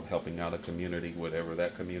 you know, helping out a community, whatever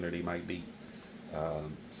that community might be.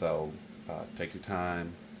 So take your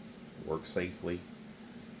time, work safely,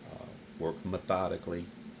 work methodically,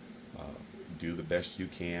 do the best you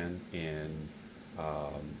can in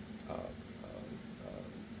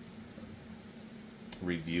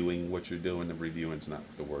reviewing what you're doing. The reviewing's not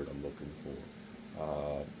the word I'm looking for.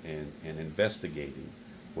 And investigating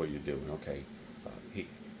what you're doing. Okay,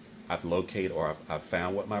 I've located, or I've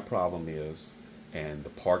found what my problem is, and the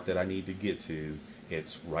part that I need to get to,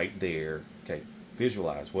 it's right there. Okay,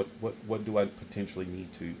 visualize what do I potentially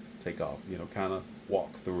need to take off. You know, kind of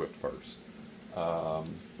walk through it first. Other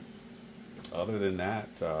than that,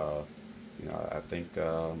 you know, I think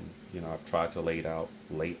you know, I've tried to lay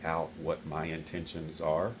out what my intentions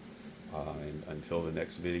are. And until the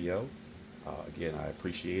next video, again, I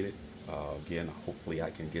appreciate it. Again, hopefully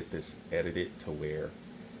I can get this edited to where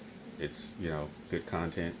it's, you know, good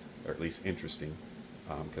content, or at least interesting,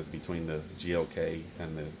 because between the GLK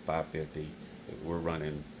and the 550, we're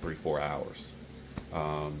running 3-4 hours.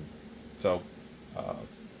 So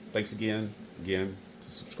thanks again to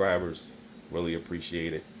subscribers, really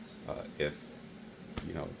appreciate it. If,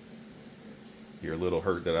 you know, you're a little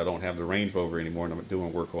hurt that I don't have the Range Rover anymore and I'm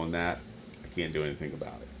doing work on that, I can't do anything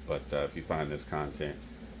about it. But if you find this content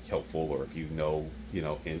helpful, or if you know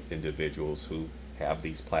individuals who have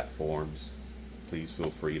these platforms, please feel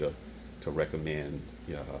free to recommend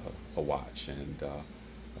a watch, and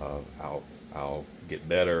I'll get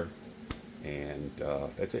better. And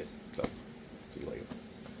that's it. So